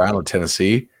scrambled around with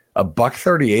Tennessee.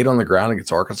 $138 on the ground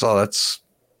against Arkansas,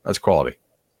 that's quality.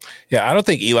 Yeah, I don't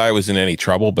think Eli was in any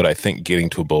trouble, but I think getting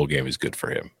to a bowl game is good for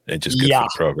him. It's just good for the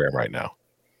program right now.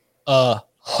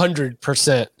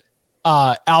 100%.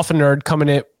 Alpha Nerd coming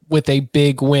in with a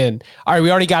big win. All right,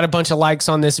 we already got a bunch of likes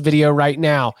on this video right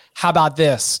now. How about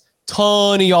this?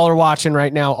 Ton of y'all are watching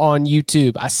right now on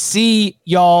YouTube. I see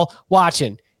y'all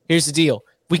watching. Here's the deal.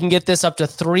 We can get this up to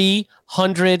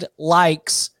 300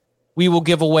 likes. We will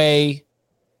give away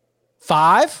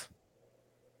 5.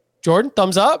 Jordan,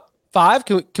 thumbs up. 5.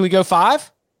 Can we go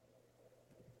 5?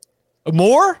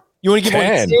 More? You want to give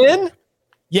 10. away 10?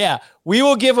 Yeah, we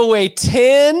will give away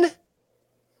 10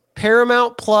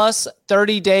 Paramount Plus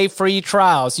 30-day free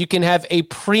trials. You can have a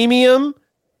premium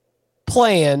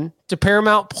plan to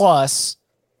Paramount Plus.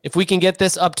 If we can get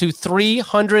this up to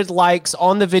 300 likes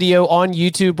on the video on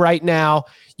YouTube right now,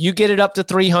 you get it up to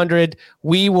 300.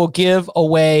 We will give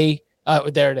away.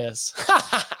 There it is.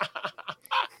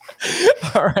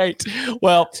 All right.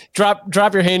 Well,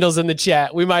 drop your handles in the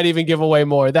chat. We might even give away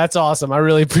more. That's awesome. I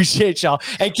really appreciate y'all.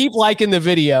 And keep liking the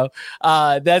video.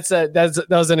 That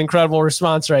was an incredible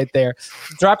response right there.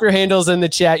 Drop your handles in the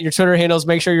chat, your Twitter handles.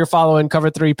 Make sure you're following Cover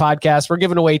 3 Podcast. We're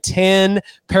giving away 10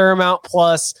 Paramount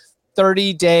Plus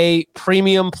 30-day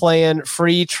premium plan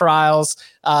free trials.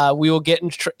 We will get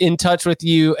in touch with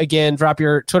you again. Drop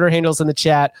your Twitter handles in the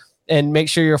chat. And make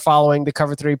sure you're following the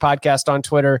Cover 3 Podcast on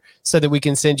Twitter so that we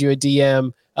can send you a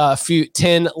DM.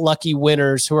 10 lucky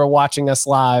winners who are watching us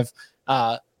live.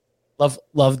 Love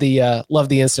the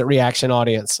instant reaction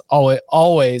audience.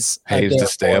 Always pays to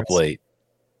stay up late.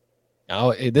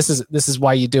 Oh, this is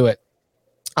why you do it.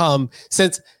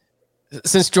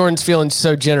 Since Jordan's feeling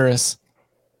so generous,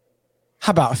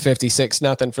 how about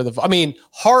 56-0 for the? I mean,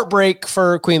 heartbreak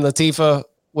for Queen Latifah,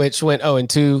 which went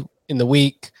 0-2 in the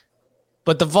week.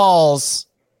 But the Vols,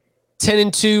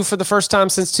 10-2 for the first time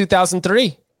since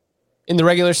 2003 in the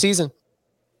regular season.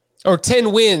 Or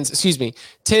 10 wins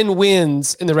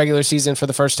in the regular season for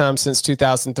the first time since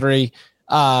 2003.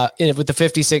 With the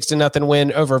 56-0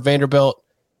 win over Vanderbilt,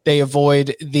 they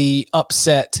avoid the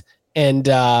upset. And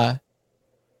I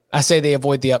say they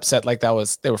avoid the upset like they were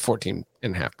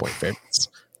 14.5-point favorites.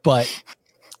 But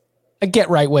a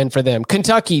get-right win for them.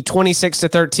 Kentucky,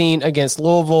 26-13 against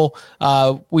Louisville.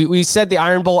 We said the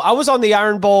Iron Bowl. I was on the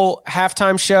Iron Bowl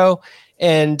halftime show,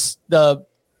 and the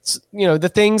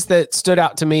things that stood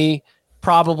out to me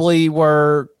probably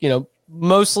were,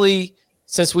 mostly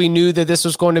since we knew that this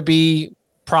was going to be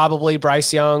probably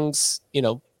Bryce Young's,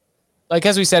 like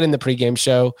as we said in the pregame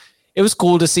show, it was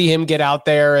cool to see him get out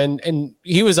there, and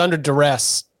he was under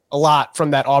duress a lot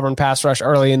from that Auburn pass rush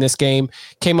early in this game.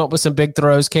 Came up with some big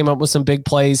throws, came up with some big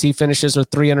plays. He finishes with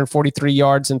 343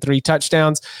 yards and 3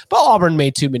 touchdowns, but Auburn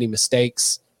made too many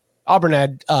mistakes. Auburn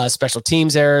had special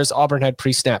teams errors. Auburn had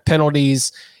pre-snap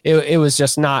penalties. It was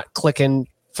just not clicking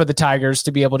for the Tigers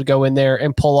to be able to go in there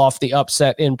and pull off the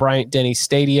upset in Bryant-Denny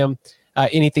Stadium.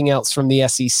 Anything else from the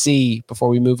SEC before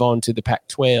we move on to the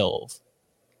Pac-12?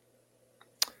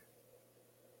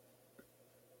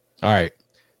 All right.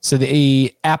 So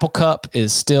the Apple Cup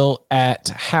is still at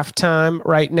halftime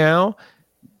right now.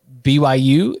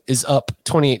 BYU is up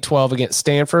 28-12 against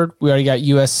Stanford. We already got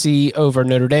USC over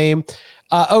Notre Dame.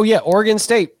 Oregon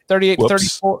State,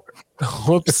 38-34.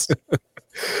 Whoops.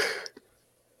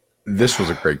 This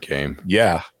was a great game.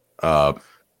 Yeah.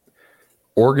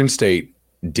 Oregon State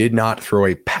did not throw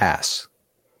a pass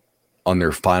on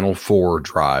their final 4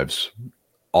 drives,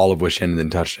 all of which ended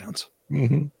in touchdowns.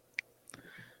 Mm-hmm.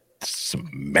 Some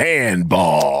man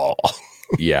ball.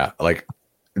 Yeah, like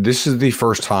this is the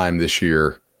first time this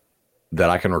year that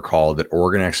I can recall that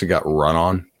Oregon actually got run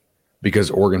on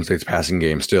because Oregon State's passing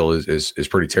game still is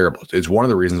pretty terrible. It's one of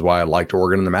the reasons why I liked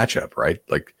Oregon in the matchup, right?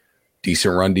 Like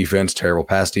decent run defense, terrible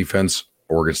pass defense.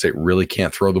 Oregon State really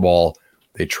can't throw the ball.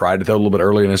 They tried to throw a little bit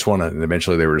early in this one, and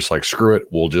eventually they were just like, screw it,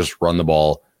 we'll just run the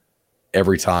ball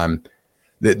every time.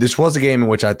 This was a game in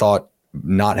which I thought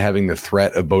not having the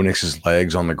threat of Bo Nix's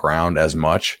legs on the ground as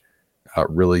much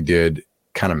really did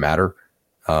kind of matter.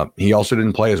 He also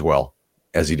didn't play as well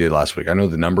as he did last week. I know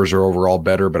the numbers are overall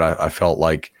better, but I felt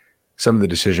like some of the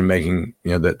decision making,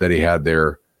 that he had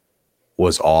there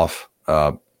was off.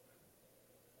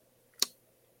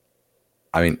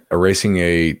 Erasing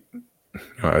a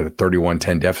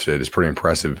 31-10 deficit is pretty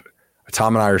impressive.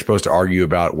 Tom and I are supposed to argue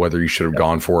about whether you should have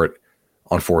gone for it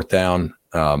on fourth down.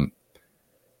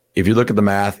 If you look at the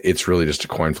math, it's really just a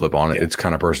coin flip on it. Yeah. It's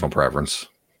kind of personal preference.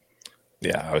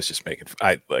 Yeah, I was just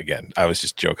I was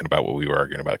just joking about what we were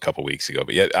arguing about a couple weeks ago.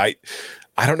 But yet, I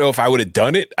don't know if I would have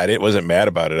done it. Wasn't mad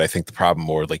about it. I think the problem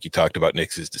more, like you talked about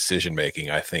Nix's decision making.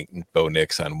 I think Bo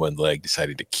Nix on one leg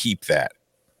decided to keep that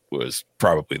was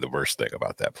probably the worst thing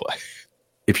about that play.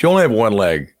 If you only have one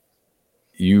leg,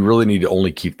 you really need to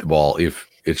only keep the ball if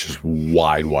it's just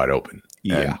wide open.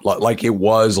 Yeah, and like it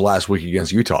was last week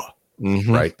against Utah.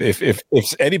 Mm-hmm. Right. If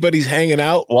anybody's hanging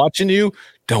out watching you,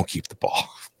 don't keep the ball.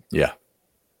 Yeah.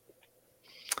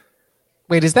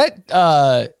 Wait, is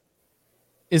that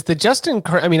is the Justin?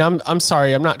 I'm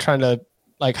sorry, I'm not trying to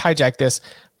like hijack this,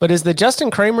 but is the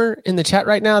Justin Kramer in the chat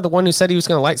right now the one who said he was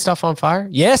going to light stuff on fire?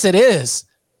 Yes, it is.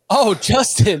 Oh,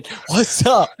 Justin, what's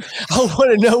up? I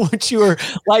want to know what you were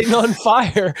lighting on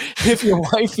fire. If your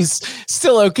wife is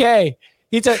still okay.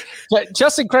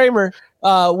 Justin Kramer.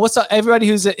 What's up, everybody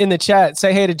who's in the chat?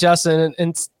 Say hey to Justin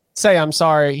and say I'm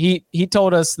sorry. He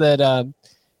told us that.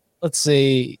 Let's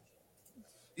see.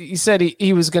 He said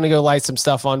he was going to go light some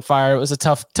stuff on fire. It was a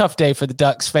tough day for the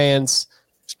Ducks fans.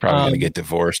 He's probably going to get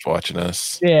divorced watching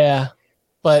us. Yeah,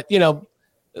 but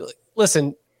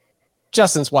listen,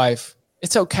 Justin's wife.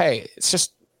 It's okay. It's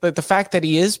just the fact that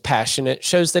he is passionate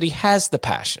shows that he has the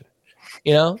passion,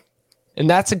 and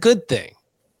that's a good thing.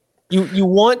 You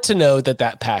want to know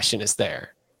that passion is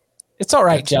there. It's all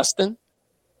right, Justin.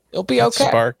 It'll be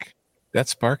okay. That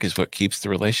spark is what keeps the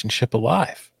relationship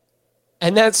alive.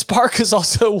 And that spark is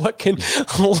also what can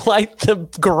light the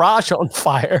garage on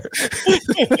fire.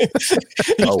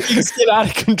 Things get out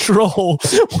of control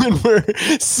when we're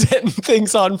setting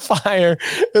things on fire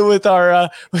with our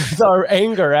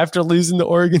anger after losing to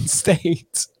Oregon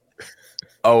State.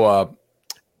 Oh,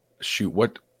 shoot!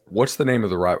 What's the name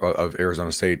of of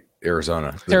Arizona State?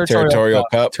 Arizona Territorial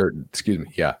Cup. Excuse me.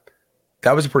 Yeah,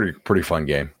 that was a pretty fun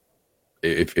game.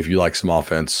 If you like some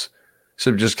offense,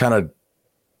 so just kind of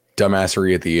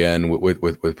dumbassery at the end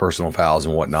with personal fouls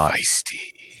and whatnot.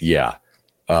 Feisty. Yeah.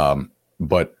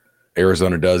 But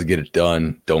Arizona does get it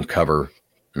done. Don't cover.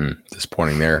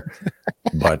 Disappointing there.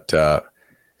 But that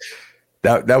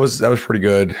was pretty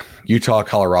good. Utah,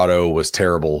 Colorado was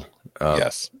terrible.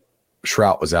 Yes.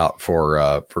 Shrout was out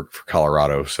for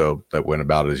Colorado, so that went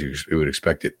about as you would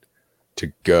expect it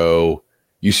to go.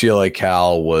 UCLA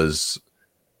Cal was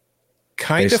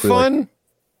kind of fun.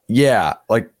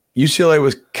 Like UCLA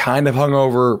was kind of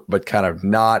hungover, but kind of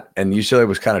not. And UCLA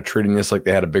was kind of treating this like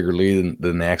they had a bigger lead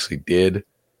than they actually did,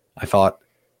 I thought.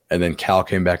 And then Cal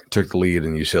came back and took the lead,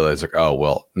 and UCLA is like, oh,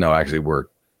 well, no, actually, we're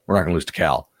not going to lose to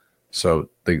Cal. So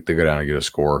they go down and get a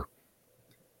score.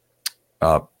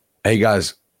 Hey,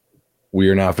 guys, we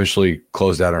are now officially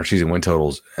closed out our season win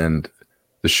totals, and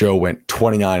the show went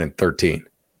 29-13.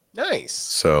 Nice.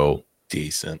 So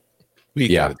decent. We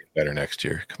got to do better next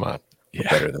year. Come on. We're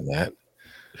better than that.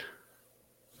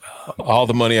 All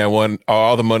the money I won,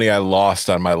 all the money I lost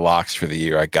on my locks for the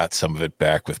year, I got some of it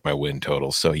back with my win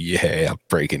total. So I'm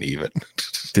breaking even.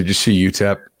 Did you see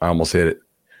UTEP? I almost hit it.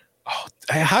 Oh,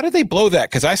 how did they blow that?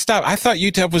 Because I thought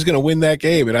UTEP was going to win that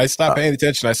game, and I stopped paying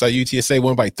attention. I saw UTSA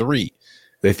won by 3.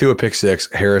 They threw a pick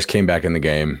 6. Harris came back in the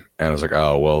game, and I was like,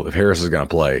 oh, well, if Harris is going to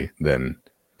play, then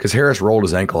because Harris rolled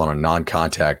his ankle on a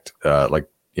non-contact,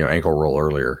 ankle roll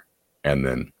earlier, and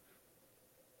then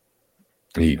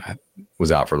he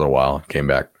was out for a little while, came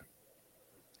back.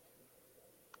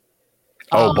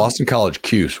 Oh, Boston College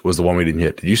Cuse was the one we didn't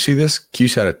hit. Did you see this?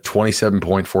 Cuse had a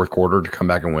 27-point fourth quarter to come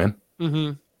back and win.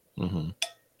 Mm-hmm.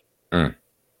 Mm-hmm.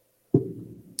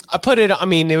 I put it. I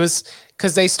mean, it was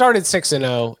because they started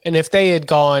 6-0, and if they had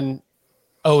gone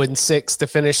 0-6 to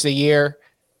finish the year,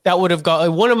 that would have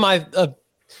gone. One of my,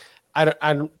 I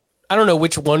don't know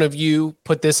which one of you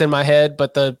put this in my head,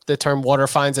 but the term "water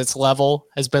finds its level"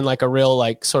 has been like a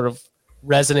real sort of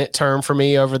resonant term for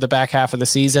me over the back half of the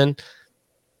season.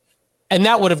 And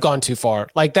that would have gone too far.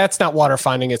 Like, that's not water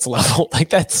finding its level. Like,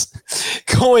 that's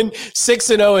going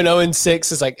 6-0 and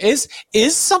 0-6 is like,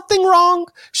 is something wrong?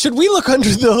 Should we look under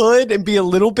the hood and be a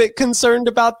little bit concerned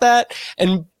about that?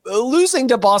 And losing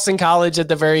to Boston College at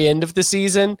the very end of the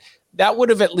season, that would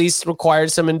have at least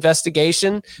required some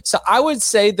investigation. So I would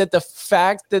say that the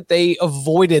fact that they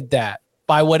avoided that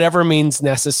by whatever means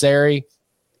necessary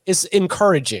is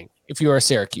encouraging if you're a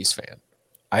Syracuse fan.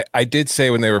 I did say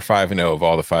when they were 5-0, of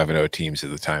all the 5-0 teams at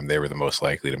the time, they were the most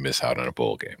likely to miss out on a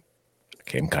bowl game.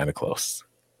 Came kind of close.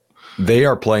 They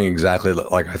are playing exactly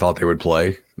like I thought they would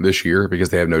play this year because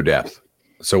they have no depth.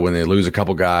 So when they lose a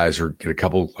couple guys or get a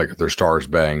couple, like their stars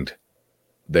banged,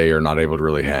 they are not able to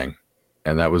really hang.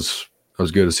 And that was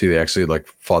good to see. They actually like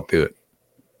fought through it.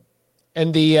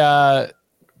 And the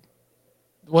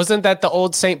wasn't that the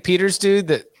old St. Peter's dude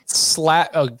that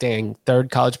slapped? Oh, dang!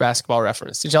 Third college basketball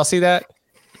reference. Did y'all see that?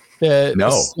 The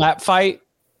slap fight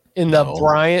in the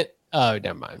Bryant. Oh,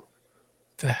 never mind.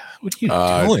 What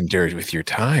are you doing with your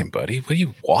time, buddy? What are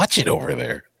you watching over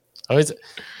there? Oh, is it?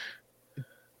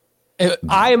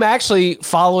 I am actually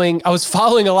following. I was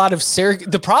following a lot of Syracuse.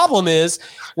 The problem is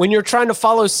when you're trying to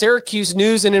follow Syracuse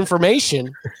news and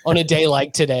information on a day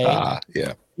like today,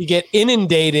 you get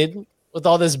inundated with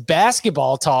all this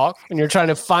basketball talk, and you're trying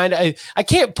to find. I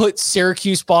can't put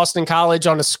Syracuse Boston College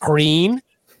on a screen.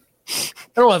 I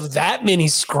don't have that many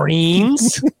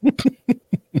screens. You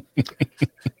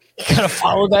gotta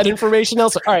follow that information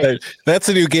else. All right. That's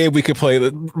a new game we could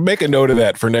play. Make a note of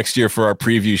that for next year for our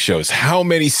preview shows. How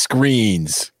many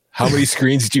screens? How many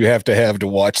screens do you have to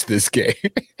watch this game?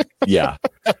 Yeah.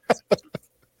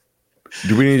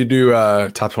 Do we need to do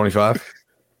top 25?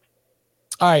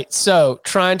 All right. So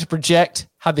trying to project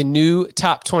how the new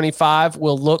top 25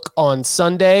 will look on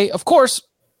Sunday. Of course,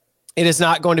 it is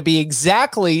not going to be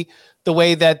exactly the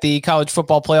way that the college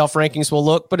football playoff rankings will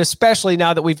look, but especially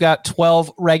now that we've got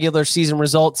 12 regular season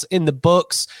results in the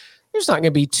books, there's not going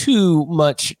to be too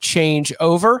much change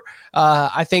over.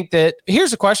 I think that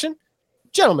here's a question,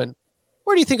 gentlemen,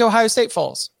 where do you think Ohio State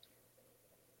falls?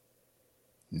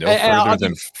 No further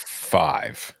than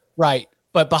 5. Right.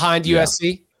 But behind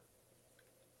USC?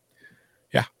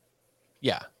 Yeah.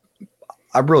 Yeah.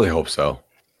 I really hope so.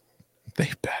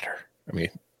 They better. I mean,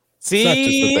 see, it's not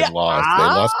just that they lost. They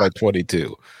lost by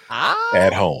 22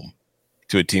 at home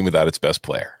to a team without its best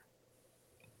player.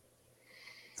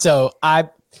 So I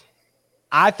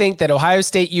think that Ohio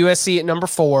State USC at number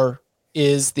 4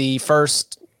 is the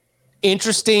first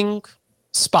interesting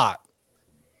spot.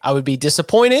 I would be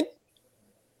disappointed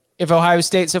if Ohio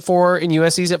State's at 4 and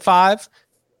USC's at 5.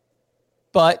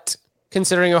 But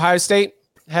considering Ohio State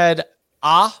had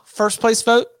a first place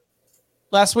vote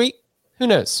last week, who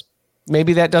knows?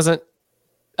 Maybe that doesn't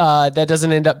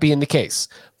end up being the case.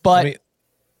 But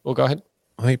we'll go ahead.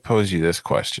 Let me pose you this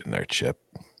question there, Chip.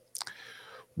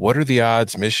 What are the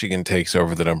odds Michigan takes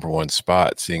over the number 1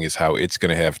 spot, seeing as how it's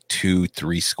going to have 2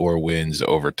 3-score wins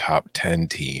over top 10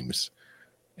 teams,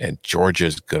 and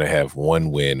Georgia's going to have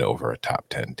 1 win over a top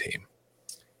 10 team?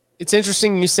 It's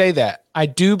interesting you say that. I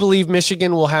do believe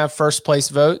Michigan will have first place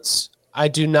votes. I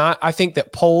do not. I think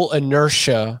that poll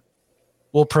inertia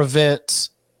will prevent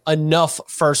enough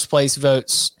first place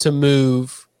votes to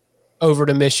move over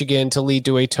to Michigan to lead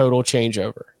to a total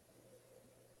changeover.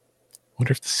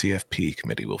 Wonder if the CFP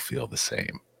committee will feel the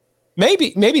same.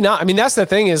 Maybe not. I mean, that's the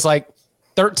thing is like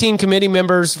 13 committee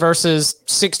members versus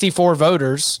 64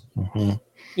 voters. Mm-hmm.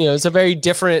 You know, it's a very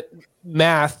different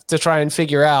math to try and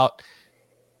figure out.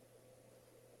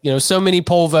 You know, so many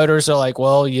poll voters are like,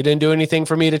 well, you didn't do anything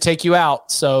for me to take you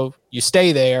out, so you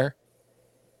stay there.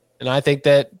 And I think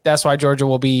that that's why Georgia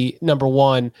will be number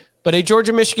 1. But a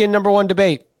Georgia-Michigan number 1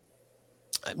 debate,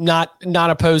 not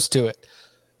opposed to it.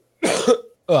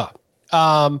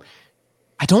 I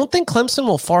don't think Clemson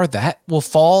will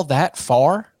fall that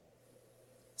far.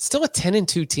 Still a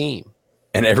 10-2 team.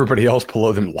 And everybody else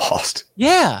below them lost.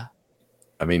 Yeah.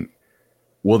 I mean,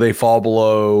 will they fall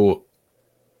below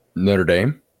Notre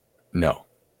Dame? No.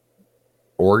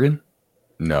 Oregon?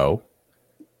 No.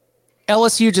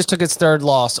 LSU just took its 3rd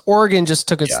loss. Oregon just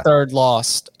took its 3rd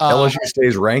loss. LSU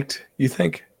stays ranked, you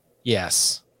think?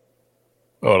 Yes.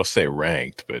 Oh, it'll stay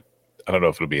ranked, but I don't know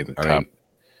if it'll be in the top.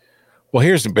 Well,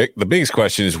 here's the biggest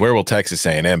question is, where will Texas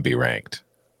A&M be ranked?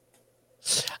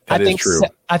 That is true.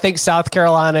 I think South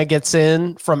Carolina gets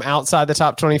in from outside the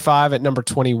top 25 at number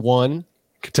 21.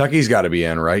 Kentucky's got to be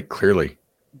in, right? Clearly.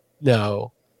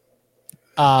 No.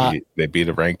 They beat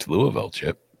a ranked Louisville,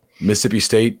 Chip. Mississippi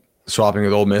State swapping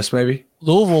with Ole Miss, maybe?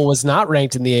 Louisville was not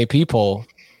ranked in the AP poll.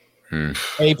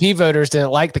 AP voters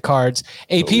didn't like the Cards.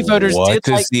 AP voters What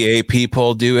does the AP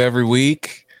poll do every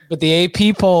week? But the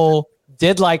AP poll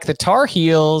did like the Tar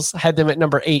Heels, had them at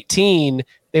number 18.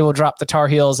 They will drop the Tar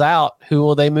Heels out. Who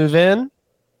will they move in?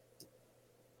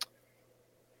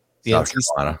 The South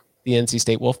Carolina. The NC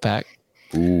State Wolfpack.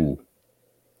 Ooh.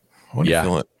 I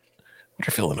wonder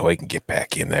if Illinois can get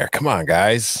back in there. Come on,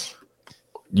 guys.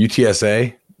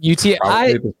 UTSA. UTI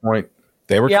at this point.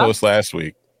 They were close last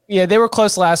week. Yeah, they were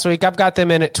close last week. I've got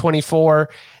them in at 24.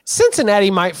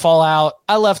 Cincinnati might fall out.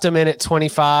 I left them in at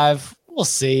 25. We'll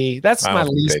see. That's my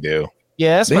least. They do.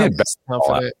 Yeah, that's my least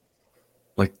confident.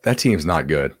 Like, that team's not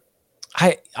good.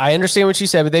 I understand what you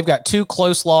said, but they've got 2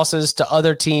 close losses to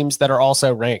other teams that are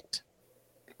also ranked.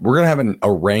 We're gonna have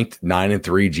a ranked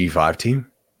 9-3 G5 team.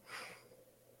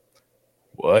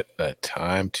 What a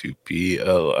time to be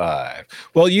alive.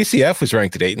 Well, UCF was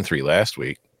ranked at 8-3 last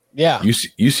week. Yeah.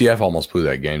 UCF almost blew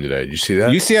that game today. Did you see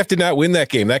that? UCF did not win that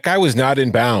game. That guy was not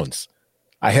in bounds.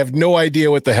 I have no idea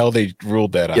what the hell they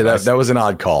ruled that on. Yeah, that was an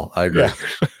odd call. I agree. Yeah.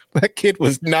 That kid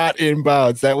was not in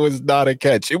bounds. That was not a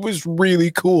catch. It was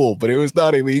really cool, but it was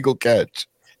not a legal catch.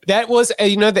 That was,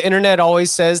 the internet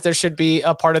always says there should be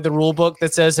a part of the rule book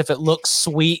that says if it looks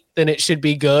sweet, then it should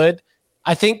be good.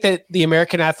 I think that the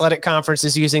American Athletic Conference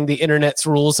is using the internet's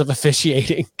rules of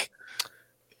officiating.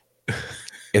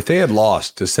 If they had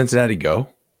lost, does Cincinnati go?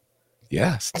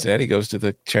 Yeah, Cincinnati goes to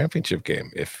the championship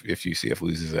game if UCF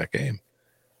loses that game.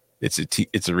 It's a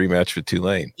rematch with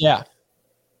Tulane. Yeah.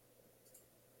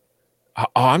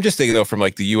 I'm just thinking, though, from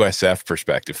like the USF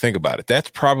perspective, think about it. That's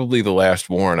probably the last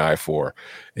war in I-4,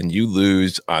 and you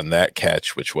lose on that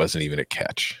catch, which wasn't even a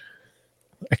catch.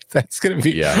 Like, that's going to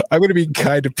be, I'm going to be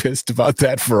kind of pissed about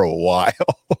that for a while.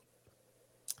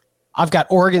 I've got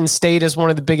Oregon State as one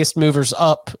of the biggest movers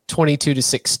up,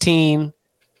 22-16.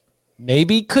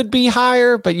 Maybe could be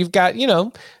higher, but you've got,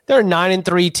 they're a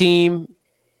 9-3 team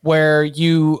where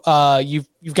you've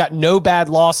got no bad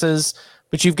losses,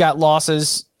 but you've got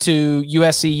losses to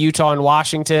USC, Utah, and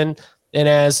Washington. And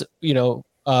as you've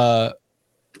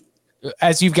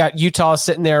got Utah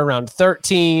sitting there around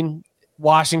 13,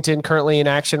 Washington currently in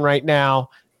action right now.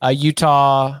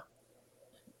 Utah,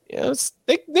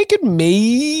 they could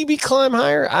maybe climb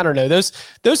higher. I don't know. Those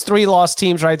 3-loss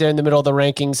teams right there in the middle of the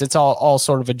rankings. It's all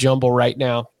sort of a jumble right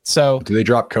now. So do they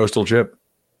drop Coastal, Chip?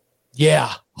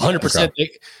 Yeah, 100%.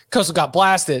 Okay. Coastal got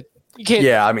blasted. You can't.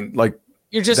 Yeah, I mean, like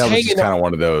you're just hanging. That was kind of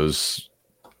one of those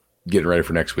getting ready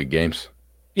for next week games.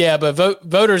 Yeah, but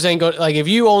voters ain't going. Like if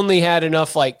you only had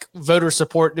enough like voter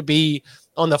support to be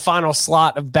on the final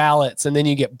slot of ballots, and then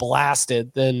you get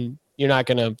blasted, then you're not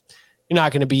gonna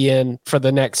be in for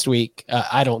the next week.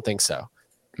 I don't think so.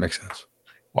 Makes sense.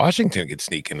 Washington could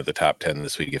sneak into the top 10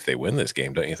 this week if they win this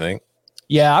game, don't you think?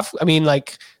 Yeah,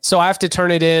 so I have to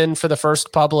turn it in for the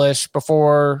first publish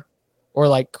before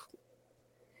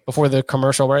the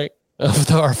commercial break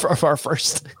of our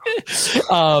first.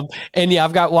 And yeah,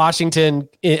 I've got Washington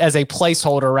as a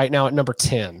placeholder right now at number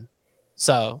 10.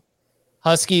 So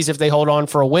Huskies, if they hold on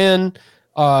for a win,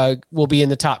 will be in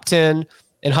the top 10.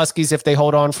 And Huskies, if they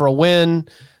hold on for a win,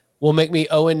 will make me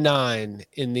 0-9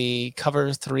 in the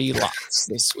cover 3 lots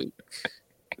this week.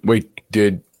 Wait,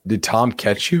 did Tom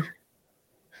catch you?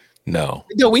 No,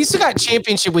 we still got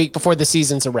championship week before the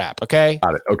season's a wrap. Okay.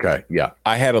 Got it. Okay. Yeah.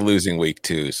 I had a losing week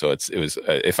too. So it was,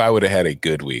 if I would have had a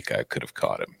good week, I could have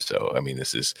caught him. So, I mean,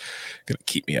 this is going to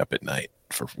keep me up at night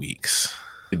for weeks.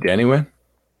 Did Danny win?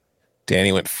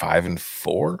 Danny went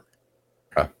 5-4.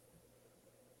 Okay.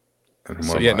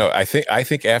 So yeah, no, I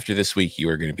think after this week, you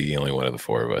are going to be the only one of the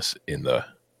 4 of us in the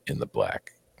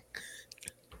black.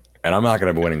 And I'm not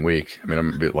going to have a winning week. I mean, I'm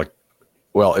going to be like,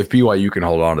 well, if BYU can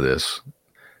hold on to this.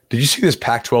 Did you see this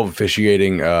Pac-12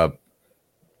 officiating?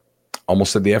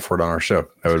 Almost said the F word on our show.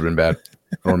 That would have been bad.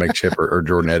 I don't want to make Chip or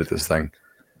Jordan edit this thing.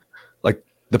 Like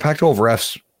the Pac-12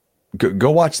 refs, go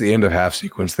watch the end of half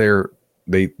sequence there.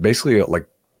 They basically, like,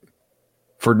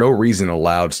 for no reason,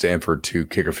 allowed Stanford to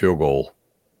kick a field goal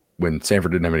when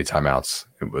Stanford didn't have any timeouts.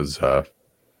 It was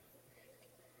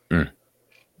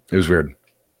weird.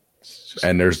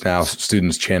 And there's now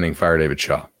students chanting "Fire David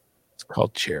Shaw." It's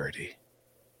called charity.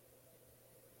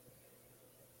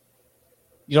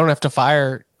 You don't have to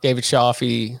fire David Shaw if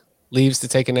he leaves to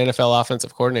take an NFL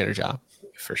offensive coordinator job.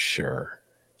 For sure.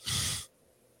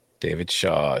 David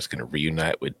Shaw is going to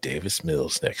reunite with Davis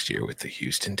Mills next year with the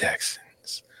Houston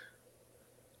Texans.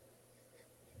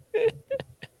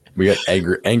 We got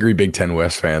angry Big Ten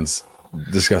West fans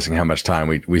discussing how much time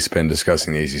we spend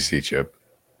discussing the ACC, Chip.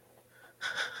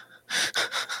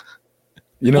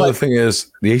 The thing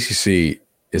is, the ACC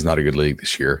is not a good league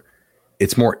this year.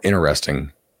 It's more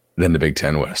interesting than the Big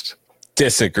Ten West.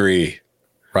 Disagree.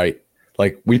 Right.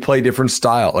 Like we play different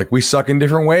style. Like we suck in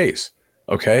different ways.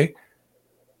 Okay.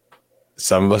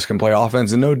 some of us can play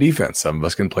offense and no defense. Some of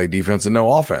us can play defense and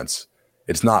no offense.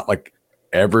 It's not like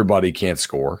everybody can't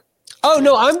score. Oh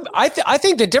no, I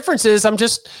think the difference is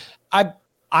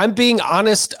I'm being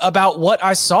honest about what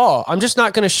I saw. I'm just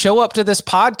not going to show up to this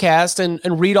podcast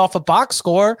and read off a box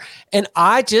score. And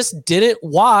I just didn't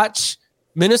watch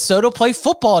Minnesota play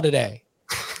football today.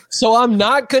 So I'm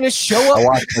not going to show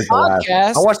up to the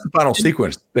podcast. I watched the final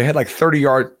sequence. They had like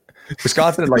 30-yard.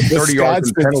 Wisconsin had like 30 yards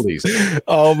in penalties.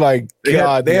 Oh my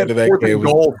God. They had that game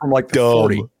goal from like the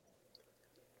 40.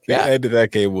 The end of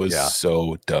that game was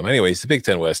so dumb. Anyways, the Big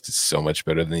Ten West is so much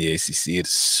better than the ACC.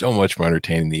 It's so much more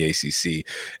entertaining than the ACC.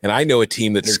 And I know a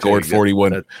team that scored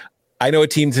 41. I know a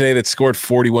team today that scored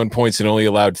 41 points and only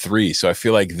allowed 3. So I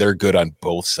feel like they're good on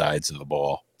both sides of the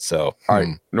ball. So, all right,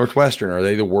 Northwestern, are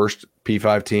they the worst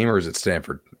P5 team, or is it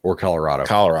Stanford or Colorado?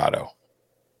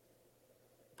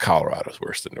 Colorado's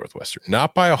worse than Northwestern.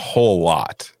 Not by a whole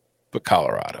lot, but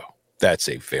Colorado. That's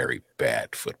a very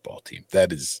bad football team.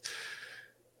 That is,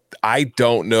 I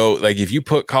don't know. Like, if you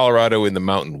put Colorado in the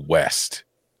Mountain West,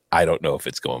 I don't know if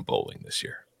it's going bowling this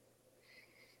year.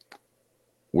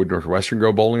 Would Northwestern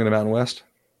go bowling in the Mountain West?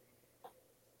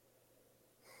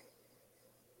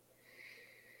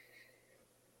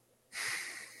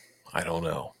 I don't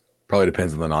know. Probably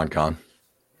depends on the non-con.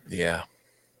 Yeah.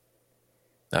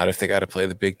 Not if they got to play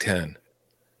the Big Ten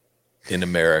in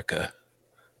America.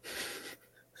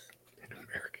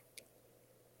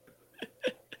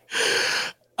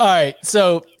 All right.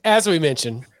 So as we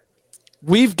mentioned,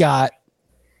 we've got,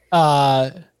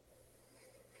 it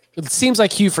seems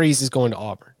like Hugh Freeze is going to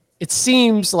Auburn. It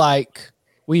seems like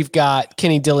we've got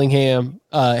Kenny Dillingham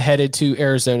headed to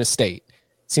Arizona State.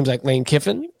 It seems like Lane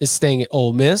Kiffin is staying at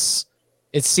Ole Miss.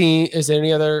 Is there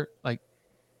any other like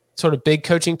sort of big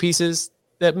coaching pieces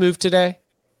that moved today?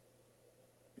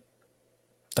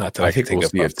 Not that I think we'll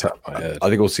see I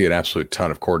think we'll see an absolute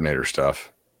ton of coordinator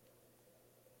stuff.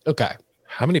 Okay.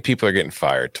 How many people are getting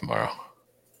fired tomorrow?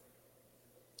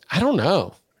 I don't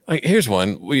know. Like, here's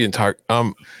one. We didn't talk.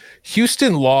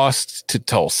 Houston lost to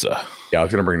Tulsa. Yeah, I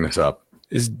was going to bring this up.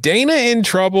 Is Dana in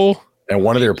trouble? And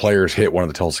one of their players hit one of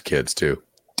the Tulsa kids too.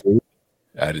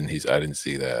 I didn't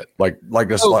see that. Like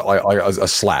a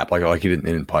slap. Like he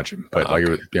didn't punch him, but like it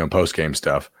was, post game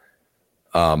stuff.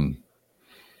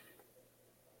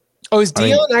 Is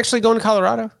Dion actually going to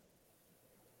Colorado?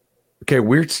 Okay,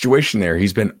 weird situation there.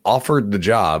 He's been offered the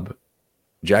job.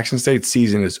 Jackson State's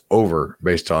season is over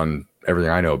based on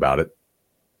everything I know about it,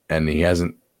 and he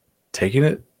hasn't taken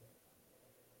it.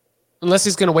 Unless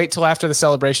he's going to wait till after the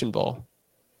Celebration Bowl.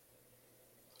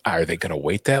 Are they going to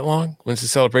wait that long? When's the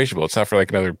Celebration Bowl? It's not for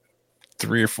like another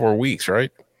 3 or 4 weeks,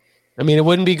 right? I mean, it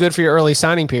wouldn't be good for your early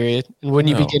signing period. And wouldn't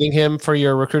you be getting him for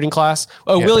your recruiting class?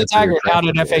 Oh, yeah, Willie Taggart out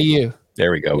at FAU.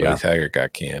 There we go. Yeah. Willie Taggart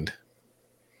got canned.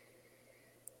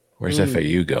 Where's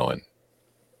FAU going?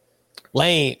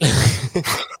 Lane.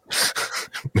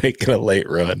 Making a late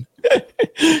run.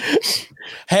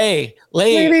 Hey,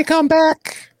 Lane. Maybe come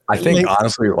back. I think,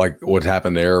 honestly, like what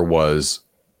happened there was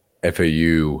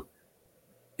FAU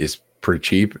is pretty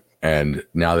cheap. And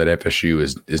now that FSU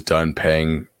is done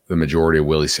paying the majority of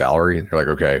Willie's salary, they're like,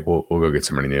 okay, we'll go get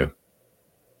somebody new.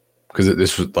 Because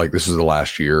this was the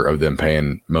last year of them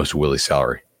paying most of Willie's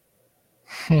salary.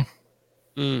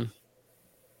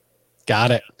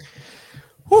 Got it.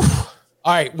 Whew.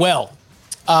 All right. Well,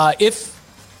 if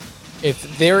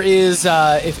there is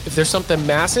if there's something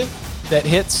massive that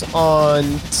hits on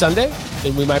Sunday,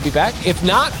 then we might be back. If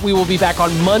not, we will be back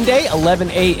on Monday, 11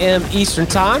 a.m. Eastern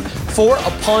time for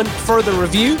Upon Further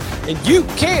Review. And you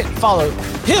can follow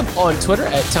him on Twitter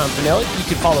at Tom Finelli. You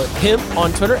can follow him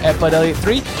on Twitter at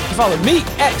BudElliott3. You can follow me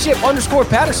at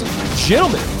Chip_Patterson.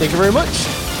 Gentlemen, thank you very much.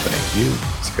 Thank you.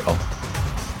 Let's go.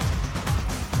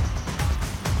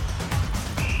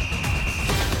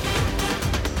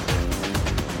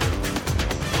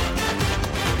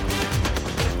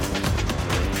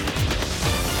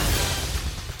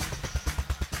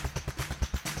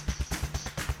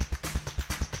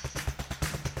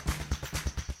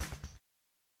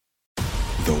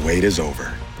 The wait is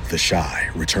over. The Chi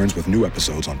returns with new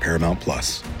episodes on Paramount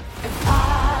Plus.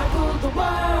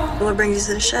 What brings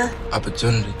you to the Chi?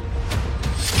 Opportunity.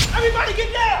 Everybody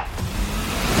get down!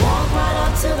 Walk right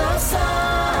up to the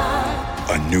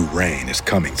side. A new reign is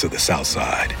coming to the South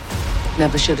Side.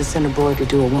 Never should have sent a boy to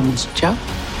do a woman's job.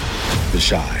 The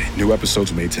Chi. New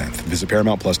episodes May 10th. Visit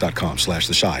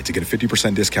ParamountPlus.com/The Chi to get a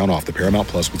 50% discount off the Paramount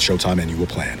Plus with Showtime annual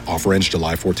plan. Offer ends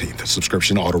July 14th.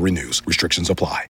 Subscription auto renews. Restrictions apply.